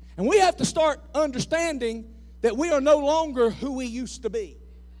 and we have to start understanding that we are no longer who we used to be.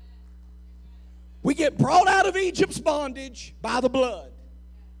 We get brought out of Egypt's bondage by the blood.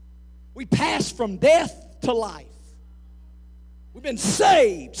 We pass from death to life. We've been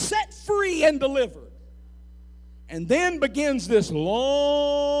saved, set free, and delivered. And then begins this long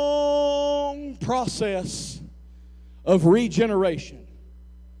process of regeneration.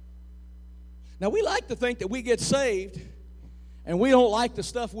 Now, we like to think that we get saved and we don't like the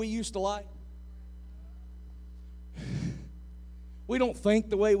stuff we used to like. We don't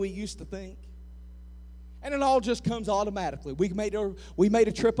think the way we used to think. And it all just comes automatically. We made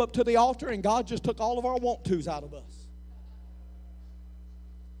a trip up to the altar, and God just took all of our want-tos out of us.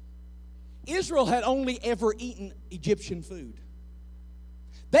 Israel had only ever eaten Egyptian food.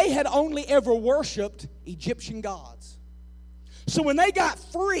 They had only ever worshiped Egyptian gods. So when they got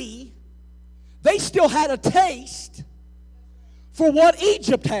free, they still had a taste for what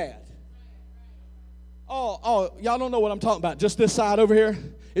Egypt had. Oh, y'all don't know what I'm talking about. Just this side over here.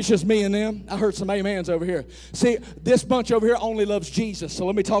 It's just me and them. I heard some amens over here. See, this bunch over here only loves Jesus. So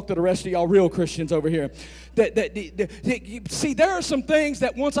let me talk to the rest of y'all real Christians over here. See, there are some things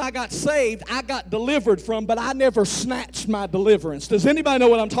that once I got saved, I got delivered from, but I never snatched my deliverance. Does anybody know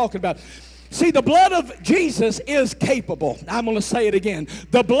what I'm talking about? See, the blood of Jesus is capable. I'm going to say it again.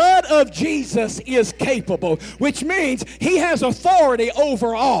 The blood of Jesus is capable, which means He has authority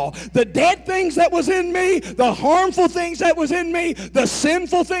over all. The dead things that was in me, the harmful things that was in me, the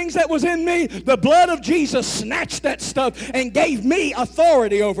sinful things that was in me, the blood of Jesus snatched that stuff and gave me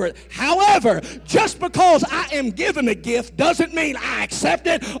authority over it. However, just because I am given a gift doesn't mean I accept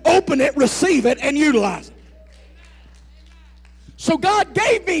it, open it, receive it, and utilize it. So God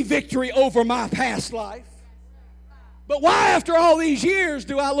gave me victory over my past life. But why, after all these years,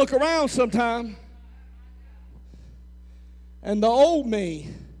 do I look around sometime and the old me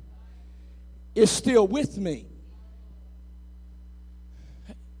is still with me?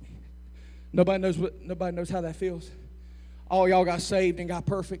 Nobody knows how that feels. All y'all got saved and got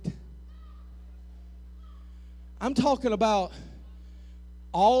perfect. I'm talking about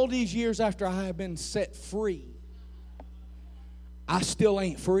all these years after I have been set free. I still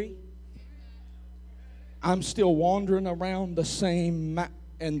ain't free. I'm still wandering around the same,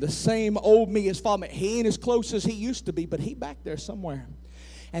 and the same old me is following me. He ain't as close as he used to be, but he back there somewhere.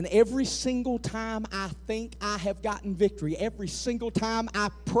 And every single time I think I have gotten victory, every single time I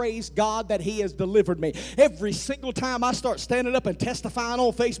praise God that He has delivered me, every single time I start standing up and testifying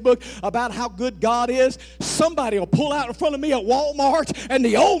on Facebook about how good God is, somebody will pull out in front of me at Walmart and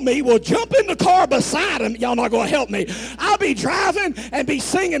the old me will jump in the car beside him. Y'all not going to help me. I'll be driving and be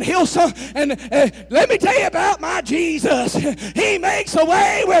singing Hillsong, and let me tell you about my Jesus. He makes a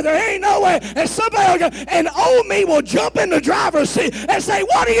way where there ain't no way. And somebody will go, and old me will jump in the driver's seat and say,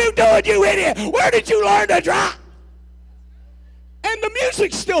 "What are you doing, you idiot? Where did you learn to drive?" And the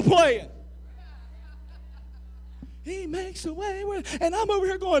music's still playing. He makes a way where, and I'm over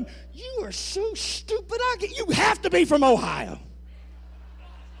here going, "You are so stupid. You have to be from Ohio."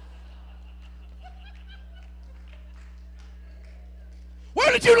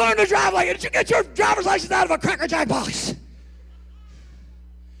 Where did you learn to drive like it? Did you get your driver's license out of a Cracker Jack box?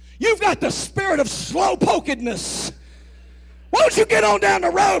 You've got the spirit of slow-pokedness. Why don't you get on down the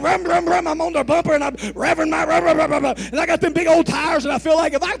road? Rum, rum, rum. I'm on the bumper and I'm revving my rum, rum, rum, rum, rum. And I got them big old tires and I feel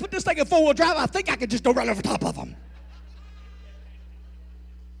like if I put this thing in four-wheel drive, I think I could just go right over top of them.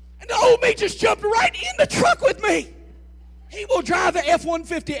 And the old me just jumped right in the truck with me. He will drive the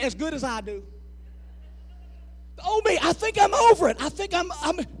F-150 as good as I do. The old me, I think I'm over it. I think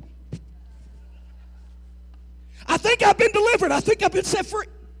I've been delivered. I think I've been set free.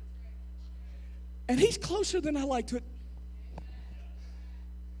 And he's closer than I like to it.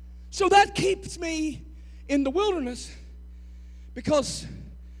 So that keeps me in the wilderness because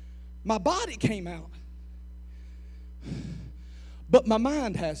my body came out, but my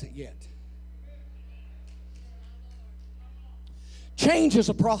mind hasn't yet. Change is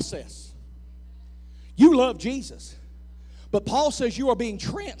a process. You love Jesus, but Paul says you are being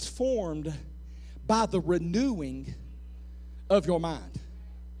transformed by the renewing of your mind.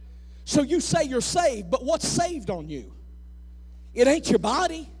 So you say you're saved, but what's saved on you? It ain't your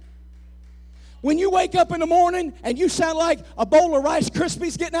body. When you wake up in the morning and you sound like a bowl of Rice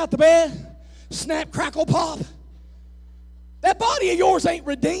Krispies getting out the bed, snap, crackle, pop, that body of yours ain't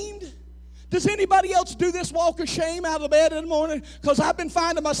redeemed. Does anybody else do this walk of shame out of the bed in the morning? Because I've been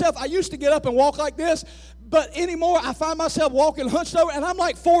finding myself, I used to get up and walk like this, but anymore I find myself walking hunched over and I'm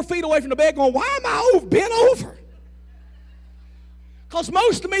like 4 feet away from the bed going, why am I bent over? Because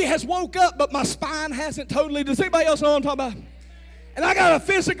most of me has woke up, but my spine hasn't totally. Does anybody else know what I'm talking about? And I got to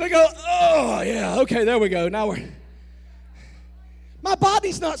physically go, oh, yeah, okay, there we go. Now my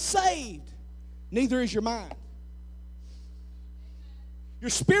body's not saved. Neither is your mind. Your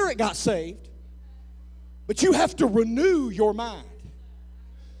spirit got saved, but you have to renew your mind.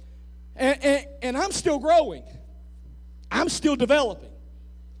 And I'm still growing. I'm still developing.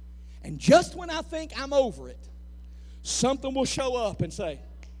 And just when I think I'm over it, something will show up and say,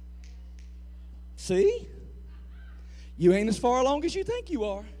 see? You ain't as far along as you think you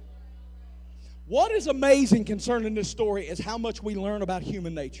are. What is amazing concerning this story is how much we learn about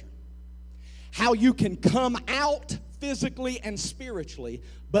human nature. How you can come out physically and spiritually,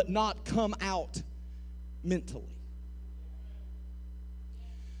 but not come out mentally.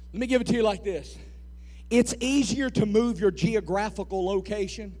 Let me give it to you like this. It's easier to move your geographical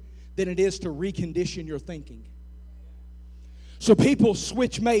location than it is to recondition your thinking. So people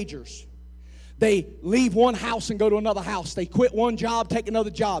switch majors. They leave one house and go to another house. They quit one job, take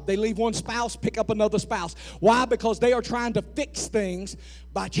another job. They leave one spouse, pick up another spouse. Why? Because they are trying to fix things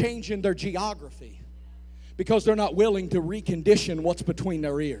by changing their geography. Because they're not willing to recondition what's between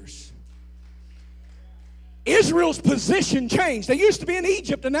their ears. Israel's position changed. They used to be in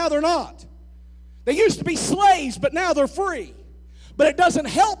Egypt and now they're not. They used to be slaves, but now they're free. But it doesn't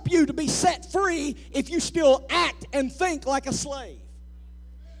help you to be set free if you still act and think like a slave.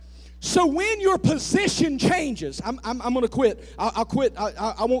 So when your position changes, I'm going to quit. I'll quit.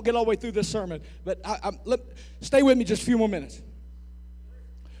 I won't get all the way through this sermon, but stay with me just a few more minutes.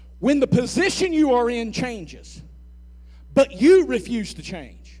 When the position you are in changes, but you refuse to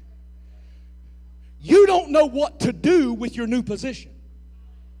change, you don't know what to do with your new position.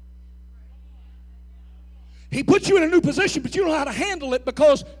 He put you in a new position, but you don't know how to handle it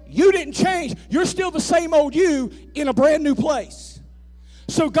because you didn't change. You're still the same old you in a brand new place.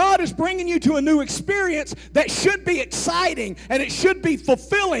 So God is bringing you to a new experience that should be exciting and it should be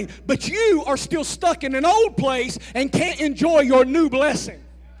fulfilling, but you are still stuck in an old place and can't enjoy your new blessing.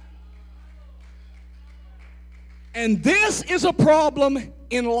 And this is a problem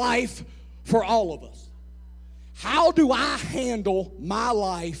in life for all of us. How do I handle my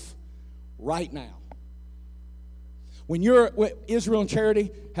life right now? When Israel and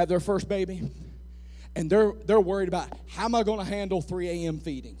Charity have their first baby, and they're worried about, how am I going to handle 3 a.m.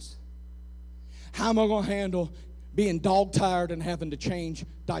 feedings? How am I going to handle being dog-tired and having to change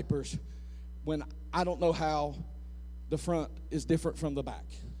diapers when I don't know how the front is different from the back?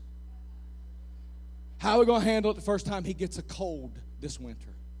 How are we going to handle it the first time he gets a cold this winter?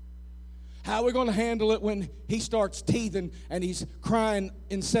 How are we going to handle it when he starts teething and he's crying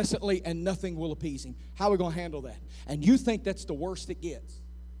incessantly and nothing will appease him? How are we going to handle that? And you think that's the worst it gets.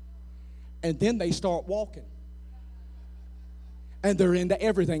 And then they start walking. And they're into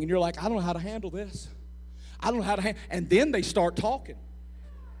everything. And you're like, I don't know how to handle this. I don't know how to handle. And then they start talking.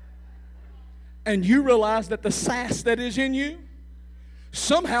 And you realize that the sass that is in you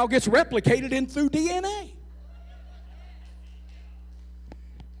somehow gets replicated in through DNA.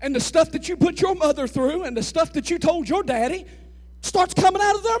 And the stuff that you put your mother through and the stuff that you told your daddy starts coming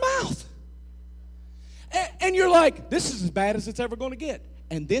out of their mouth. And you're like, this is as bad as it's ever going to get.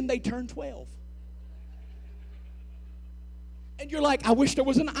 And then they turn 12. And you're like, I wish there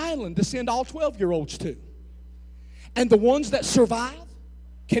was an island to send all 12-year-olds to. And the ones that survive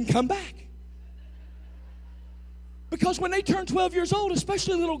can come back. Because when they turn 12 years old,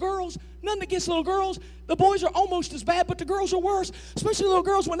 especially little girls, nothing against little girls, the boys are almost as bad, but the girls are worse. Especially little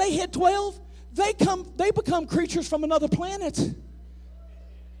girls, when they hit 12, they become creatures from another planet.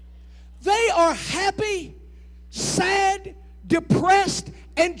 They are happy, sad, depressed,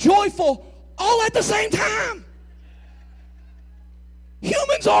 and joyful all at the same time.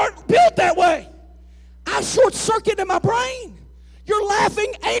 Humans aren't built that way. I short-circuit in my brain. You're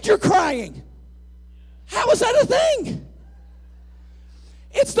laughing and you're crying. How is that a thing?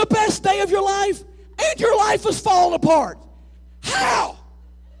 It's the best day of your life, and your life is falling apart. How?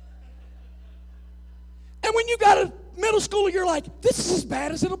 And when you got a middle schooler, you're like, this is as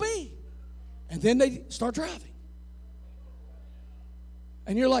bad as it'll be. And then they start driving.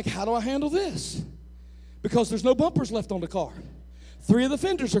 And you're like, how do I handle this? Because there's no bumpers left on the car. 3 of the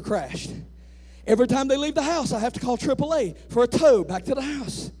fenders are crashed. Every time they leave the house, I have to call AAA for a tow back to the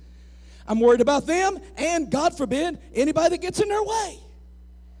house. I'm worried about them and, God forbid, anybody that gets in their way.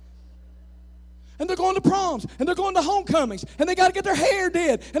 And they're going to proms, and they're going to homecomings, and they got to get their hair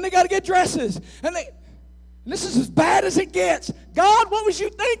did, and they got to get dresses. And this is as bad as it gets. God, what was you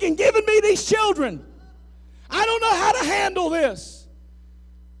thinking giving me these children? I don't know how to handle this.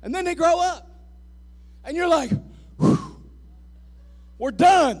 And then they grow up. And you're like, whew, we're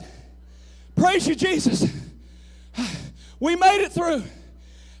done. Praise you, Jesus. We made it through.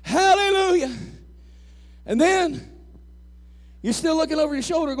 Hallelujah. And then you're still looking over your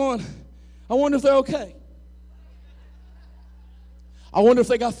shoulder going, I wonder if they're okay. I wonder if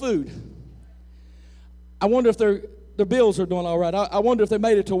they got food. I wonder if their bills are doing all right. I wonder if they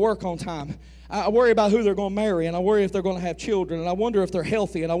made it to work on time. I worry about who they're going to marry, and I worry if they're going to have children, and I wonder if they're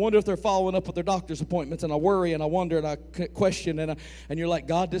healthy, and I wonder if they're following up with their doctor's appointments, and I worry, and I wonder, and I question, and you're like,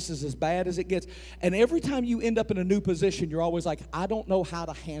 God, this is as bad as it gets. And every time you end up in a new position, you're always like, I don't know how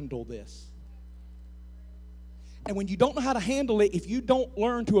to handle this. And when you don't know how to handle it, if you don't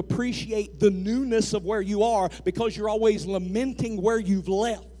learn to appreciate the newness of where you are, because you're always lamenting where you've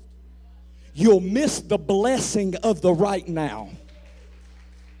left, you'll miss the blessing of the right now.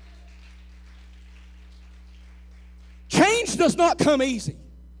 Change does not come easy.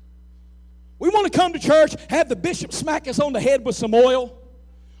 We want to come to church, have the bishop smack us on the head with some oil,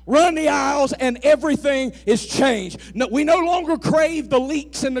 run the aisles, and everything is changed. No, we no longer crave the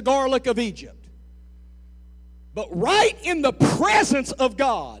leeks and the garlic of Egypt. But right in the presence of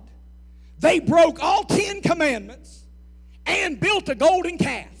God, they broke all 10 commandments and built a golden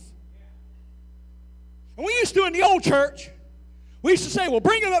calf. And we used to, in the old church, we used to say, well,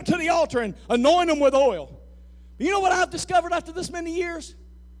 bring them up to the altar and anoint them with oil. But you know what I've discovered after this many years?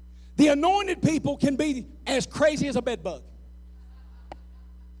 The anointed people can be as crazy as a bedbug.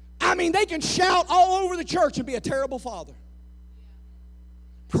 I mean, they can shout all over the church and be a terrible father.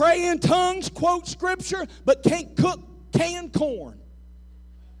 Pray in tongues, quote scripture, but can't cook canned corn.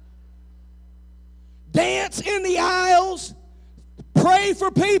 Dance in the aisles, pray for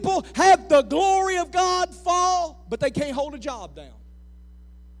people, have the glory of God fall, but they can't hold a job down.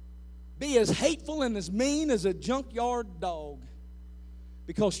 Be as hateful and as mean as a junkyard dog,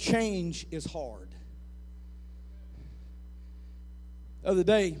 because change is hard. The other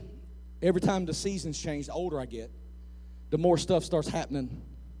day, every time the seasons change, the older I get, the more stuff starts happening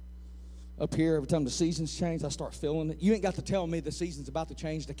up here. Every time the seasons change, I start feeling it. You ain't got to tell me the season's about to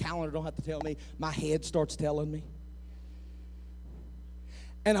change. The calendar don't have to tell me. My head starts telling me.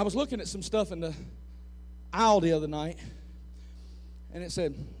 And I was looking at some stuff in the aisle the other night, and it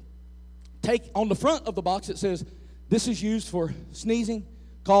said, on the front of the box, it says, this is used for sneezing,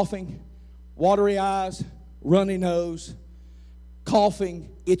 coughing, watery eyes, runny nose, coughing,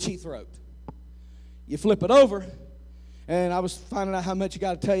 itchy throat. you flip it over, and I was finding out how much you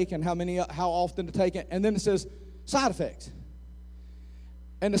got to take and how often to take it, and then it says side effects.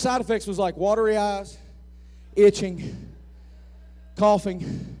 And the side effects was like watery eyes, itching,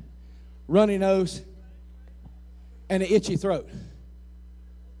 coughing, runny nose, and an itchy throat.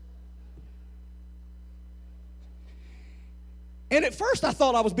 And at first I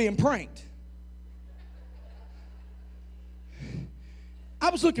thought I was being pranked. I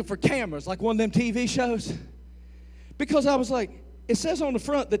was looking for cameras, like one of them TV shows, because I was like, it says on the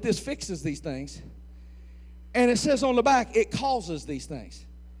front that this fixes these things, and it says on the back it causes these things.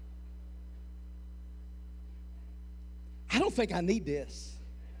 I don't think I need this,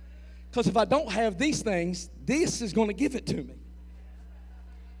 because if I don't have these things, this is going to give it to me.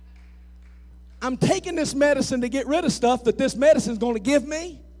 I'm taking this medicine to get rid of stuff that this medicine is going to give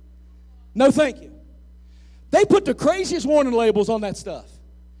me. No, thank you. They put the craziest warning labels on that stuff.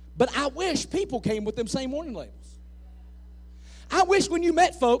 But I wish people came with them same warning labels. I wish when you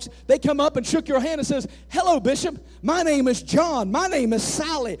met folks, they come up and shook your hand and says, hello, Bishop. My name is John. My name is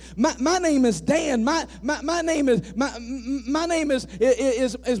Sally. My name is Dan. My name is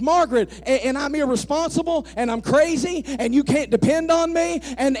Margaret. And I'm irresponsible and I'm crazy and you can't depend on me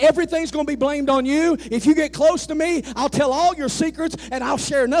and everything's going to be blamed on you. If you get close to me, I'll tell all your secrets and I'll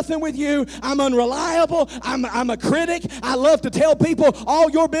share nothing with you. I'm unreliable. I'm a critic. I love to tell people all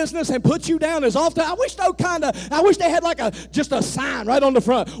your business and put you down as often. I wish they had like just a sign right on the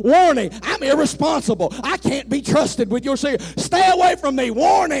front. Warning, I'm irresponsible. I can't be trusted with your secret. Stay away from me.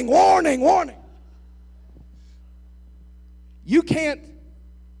 Warning, warning, warning. You can't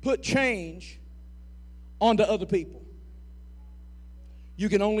put change onto other people. You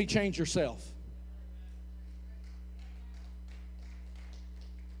can only change yourself.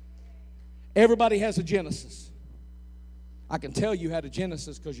 Everybody has a Genesis. I can tell you had a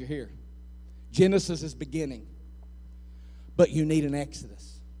Genesis because you're here. Genesis is beginning. But you need an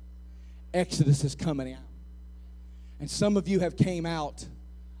Exodus. Exodus is coming out. And some of you have came out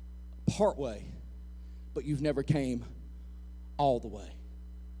part way, but you've never came all the way.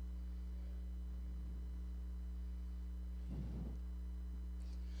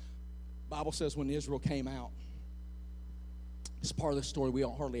 The Bible says when Israel came out, it's part of the story we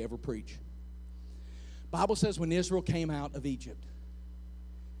don't hardly ever preach. The Bible says when Israel came out of Egypt,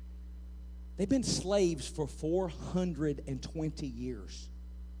 they've been slaves for 420 years.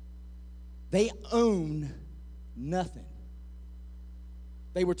 They own nothing.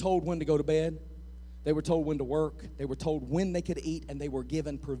 They were told when to go to bed. They were told when to work. They were told when they could eat, and they were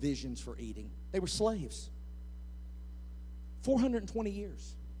given provisions for eating. They were slaves. 420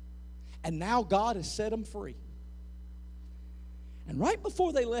 years. And now God has set them free. And right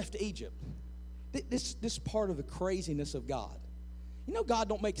before they left Egypt, this part of the craziness of God. You know God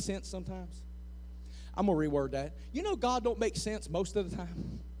don't make sense sometimes? I'm going to reword that. You know God don't make sense most of the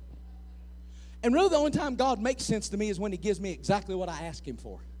time? And really the only time God makes sense to me is when he gives me exactly what I ask him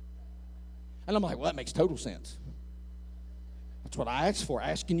for. And I'm like, well, that makes total sense. That's what I asked for.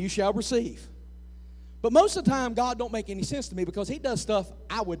 Ask and you shall receive. But most of the time, God don't make any sense to me because he does stuff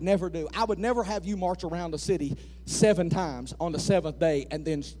I would never do. I would never have you march around the city 7 times on the 7th day and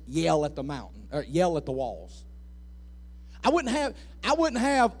then yell at the mountain or yell at the walls. I wouldn't have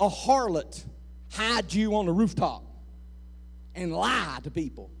a harlot hide you on the rooftop and lie to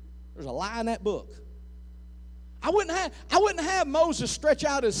people. There's a lie in that book. I wouldn't have Moses stretch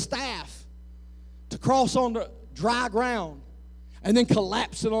out his staff to cross on the dry ground and then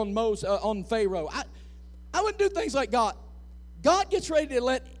collapse it on Pharaoh. I wouldn't do things like God. God gets ready to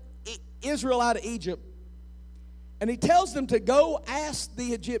let Israel out of Egypt, and he tells them to go ask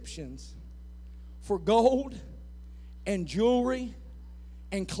the Egyptians for gold and jewelry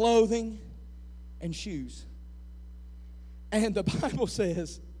and clothing and shoes. And the Bible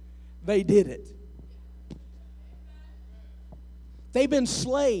says they did it. They've been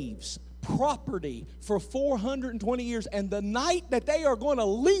slaves, property for 420 years, and the night that they are going to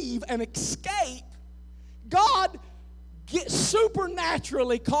leave and escape, God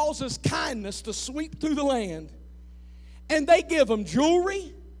supernaturally causes kindness to sweep through the land. And they give them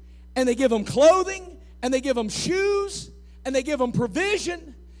jewelry, and they give them clothing, and they give them shoes, and they give them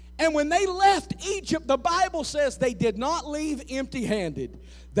provision. And when they left Egypt, the Bible says they did not leave empty-handed.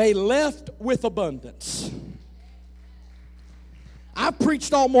 They left with abundance. I've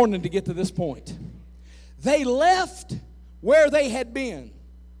preached all morning to get to this point. They left where they had been,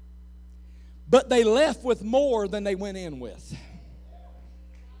 but they left with more than they went in with.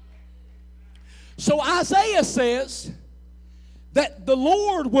 So Isaiah says that the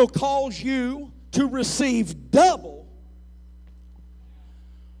Lord will cause you to receive double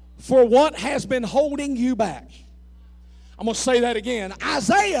for what has been holding you back. I'm going to say that again.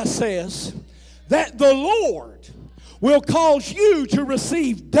 Isaiah says that the Lord will cause you to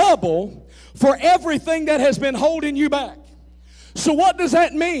receive double for everything that has been holding you back. So what does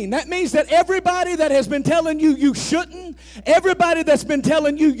that mean? That means that everybody that has been telling you you shouldn't, everybody that's been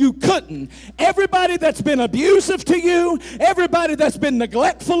telling you you couldn't, everybody that's been abusive to you, everybody that's been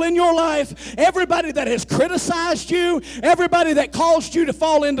neglectful in your life, everybody that has criticized you, everybody that caused you to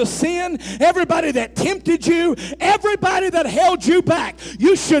fall into sin, everybody that tempted you, everybody that held you back,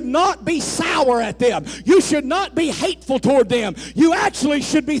 you should not be sour at them. You should not be hateful toward them. You actually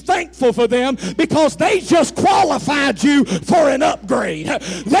should be thankful for them because they just qualified you for an upgrade.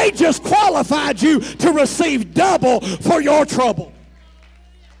 They just qualified you to receive double for your trouble.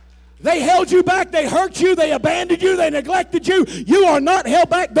 They held you back, they hurt you, they abandoned you, they neglected you. You are not held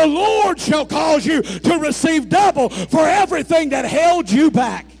back. The Lord shall cause you to receive double for everything that held you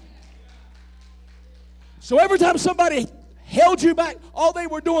back. So every time somebody held you back, all they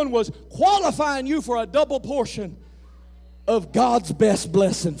were doing was qualifying you for a double portion of God's best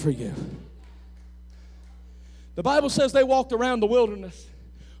blessing for you. The Bible says they walked around the wilderness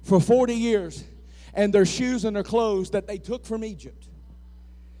for 40 years, and their shoes and their clothes that they took from Egypt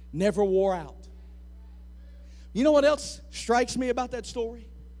never wore out. You know what else strikes me about that story?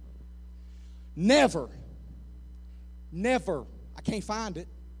 Never, I can't find it,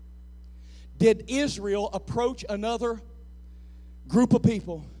 did Israel approach another group of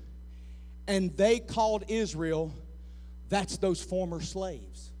people and they called Israel, that's those former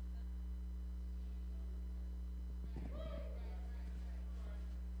slaves.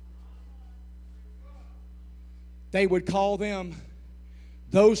 They would call them,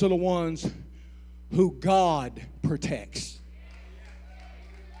 those are the ones who God protects.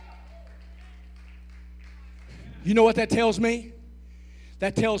 You know what that tells me?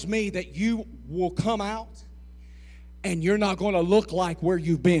 That tells me that you will come out and you're not going to look like where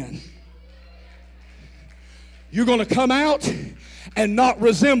you've been. You're going to come out and not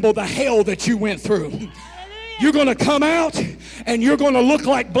resemble the hell that you went through. You're going to come out and you're going to look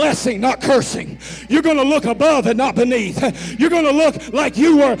like blessing, not cursing. You're going to look above and not beneath. You're going to look like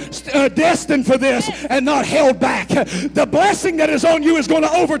you were destined for this and not held back. The blessing that is on you is going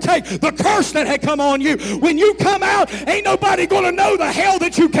to overtake the curse that had come on you. When you come out, ain't nobody going to know the hell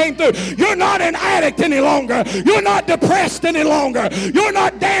that you came through. You're not an addict any longer. You're not depressed any longer. You're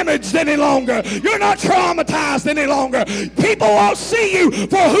not damaged any longer. You're not traumatized any longer. People won't see you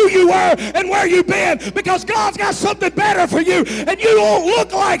for who you were and where you've been because God's got something better for you, and you won't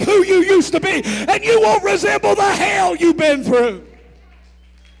look like who you used to be, and you won't resemble the hell you've been through.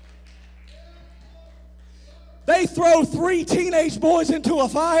 They throw 3 teenage boys into a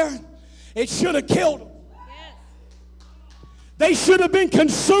fire. It should have killed them. They should have been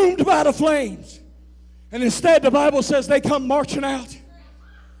consumed by the flames. And instead, the Bible says they come marching out.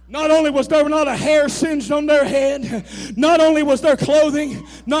 Not only was there not a hair singed on their head, not only was their clothing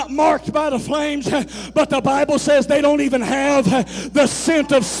not marked by the flames, but the Bible says they don't even have the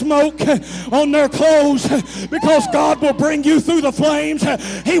scent of smoke on their clothes, because God will bring you through the flames.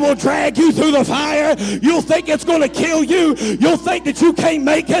 He will drag you through the fire. You'll think it's going to kill you. You'll think that you can't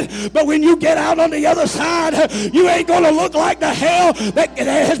make it, but when you get out on the other side, you ain't going to look like the hell that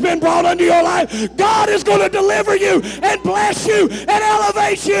has been brought under your life. God is going to deliver you and bless you and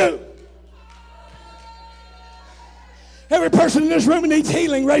elevate you. Every person in this room that needs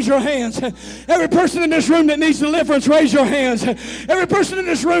healing, raise your hands. Every person in this room that needs deliverance, raise your hands. Every person in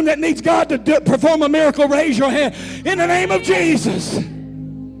this room that needs God to perform a miracle, raise your hand. In the name of Jesus.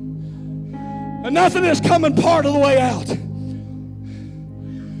 Enough of this coming part of the way out.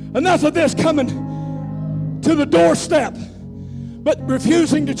 Enough of this coming to the doorstep, but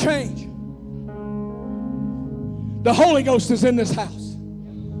refusing to change. The Holy Ghost is in this house.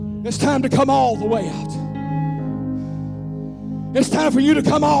 It's time to come all the way out. It's time for you to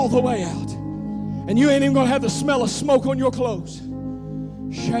come all the way out. And you ain't even going to have the smell of smoke on your clothes.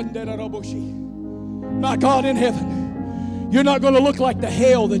 My God in heaven, you're not going to look like the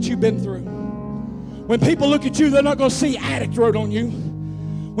hell that you've been through. When people look at you, they're not going to see addict wrote on you.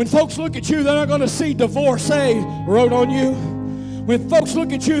 When folks look at you, they're not going to see divorcee wrote on you. When folks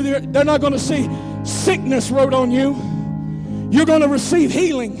look at you, they're not going to see sickness wrote on you. You're going to receive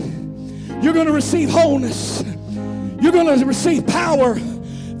healing. You're going to receive wholeness. You're going to receive power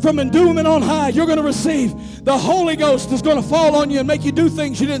from endowment on high. You're going to receive the Holy Ghost is going to fall on you and make you do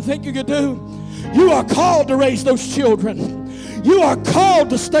things you didn't think you could do. You are called to raise those children. You are called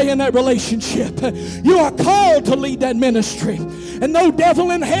to stay in that relationship. You are called to lead that ministry. And no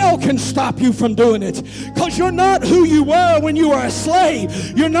devil in hell can stop you from doing it. Because you're not who you were when you were a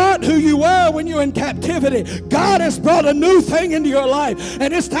slave. You're not who you were when you were in captivity. God has brought a new thing into your life.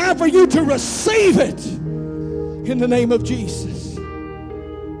 And it's time for you to receive it in the name of Jesus.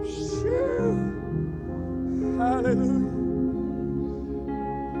 Hallelujah.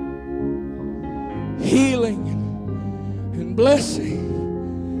 Healing and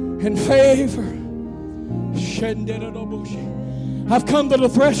blessing and favor. I've come to the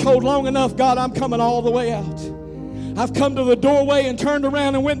threshold long enough. God, I'm coming all the way out. I've come to the doorway and turned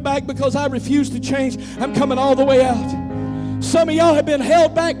around and went back because I refused to change. I'm coming all the way out. Some of y'all have been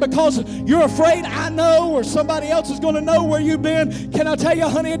held back because you're afraid I know or somebody else is going to know where you've been. Can I tell you,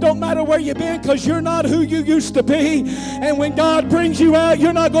 honey, it don't matter where you've been because you're not who you used to be. And when God brings you out,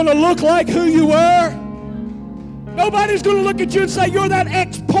 you're not going to look like who you were. Nobody's going to look at you and say you're that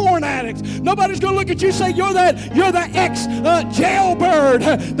ex-porn addict. Nobody's going to look at you and say you're that ex-jailbird.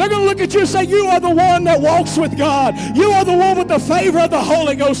 They're going to look at you and say you are the one that walks with God. You are the one with the favor of the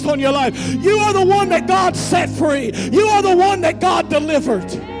Holy Ghost on your life. You are the one that God set free. You are the one that God delivered.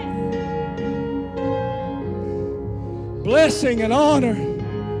 Blessing and honor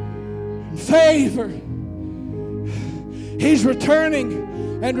and favor. He's returning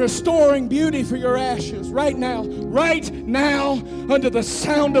and restoring beauty for your ashes right now, under the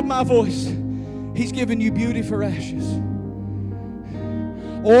sound of my voice. He's giving you beauty for ashes.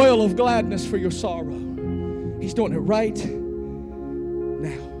 Oil of gladness for your sorrow. He's doing it right now.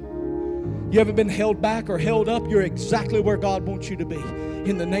 You haven't been held back or held up. You're exactly where God wants you to be.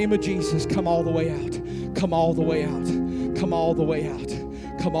 In the name of Jesus, come all the way out. Come all the way out. Come all the way out.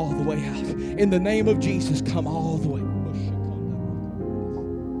 Come all the way out. In the name of Jesus, come all the way.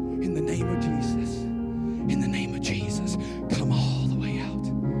 In the name of Jesus, in the name of Jesus, come all the way out.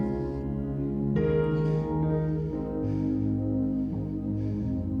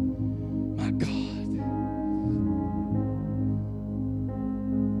 My God.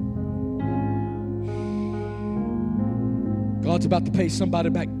 God's about to pay somebody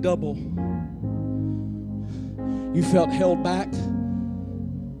back double. You felt held back,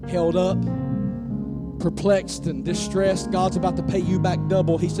 held up, perplexed and distressed. God's about to pay you back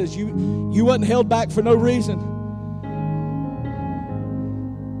double. He says you wasn't held back for no reason.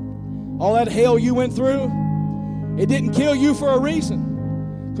 All that hell you went through, it didn't kill you for a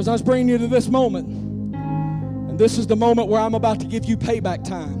reason, because I was bringing you to this moment, and this is the moment where I'm about to give you payback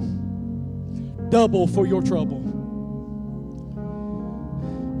time, double for your trouble.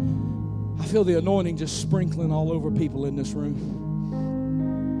 I feel the anointing just sprinkling all over people in this room.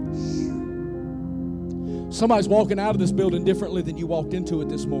 Somebody's walking out of this building differently than you walked into it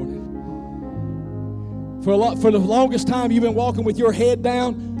this morning. For the longest time, you've been walking with your head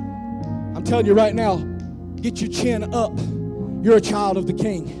down. I'm telling you right now, get your chin up. You're a child of the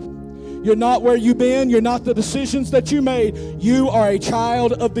King. You're not where you've been. You're not the decisions that you made. You are a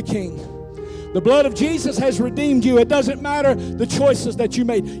child of the King. The blood of Jesus has redeemed you. It doesn't matter the choices that you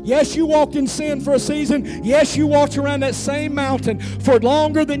made. Yes, you walked in sin for a season. Yes, you walked around that same mountain for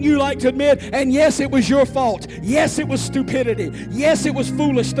longer than you like to admit. And yes, it was your fault. Yes, it was stupidity. Yes, it was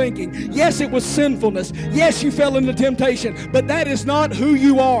foolish thinking. Yes, it was sinfulness. Yes, you fell into temptation. But that is not who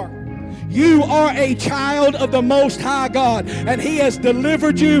you are. You are a child of the Most High God, and He has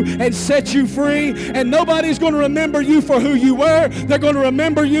delivered you and set you free, and nobody's going to remember you for who you were. They're going to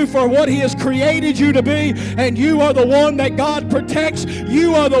remember you for what He has created you to be, and you are the one that God protects.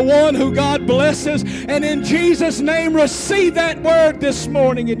 You are the one who God blesses, and in Jesus' name, receive that word this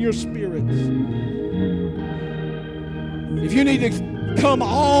morning in your spirits. If you need to come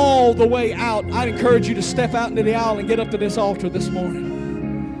all the way out, I'd encourage you to step out into the aisle and get up to this altar this morning.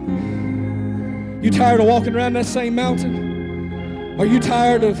 You tired of walking around that same mountain? Are you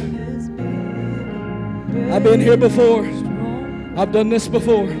tired of, I've been here before. I've done this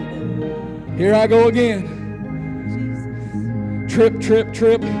before. Here I go again. Trip, trip,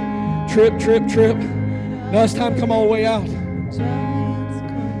 trip. Trip, trip, trip. Now it's time to come all the way out.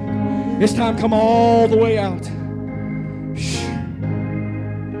 It's time to come all the way out. Shh.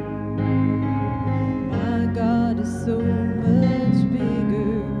 My God is so much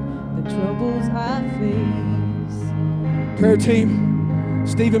bigger. Troubles I face. Prayer team,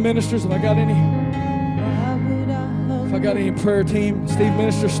 Stephen Ministers, have I got any? If I got any prayer team, Stephen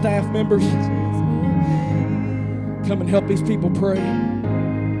Ministers, staff members, come and help these people pray.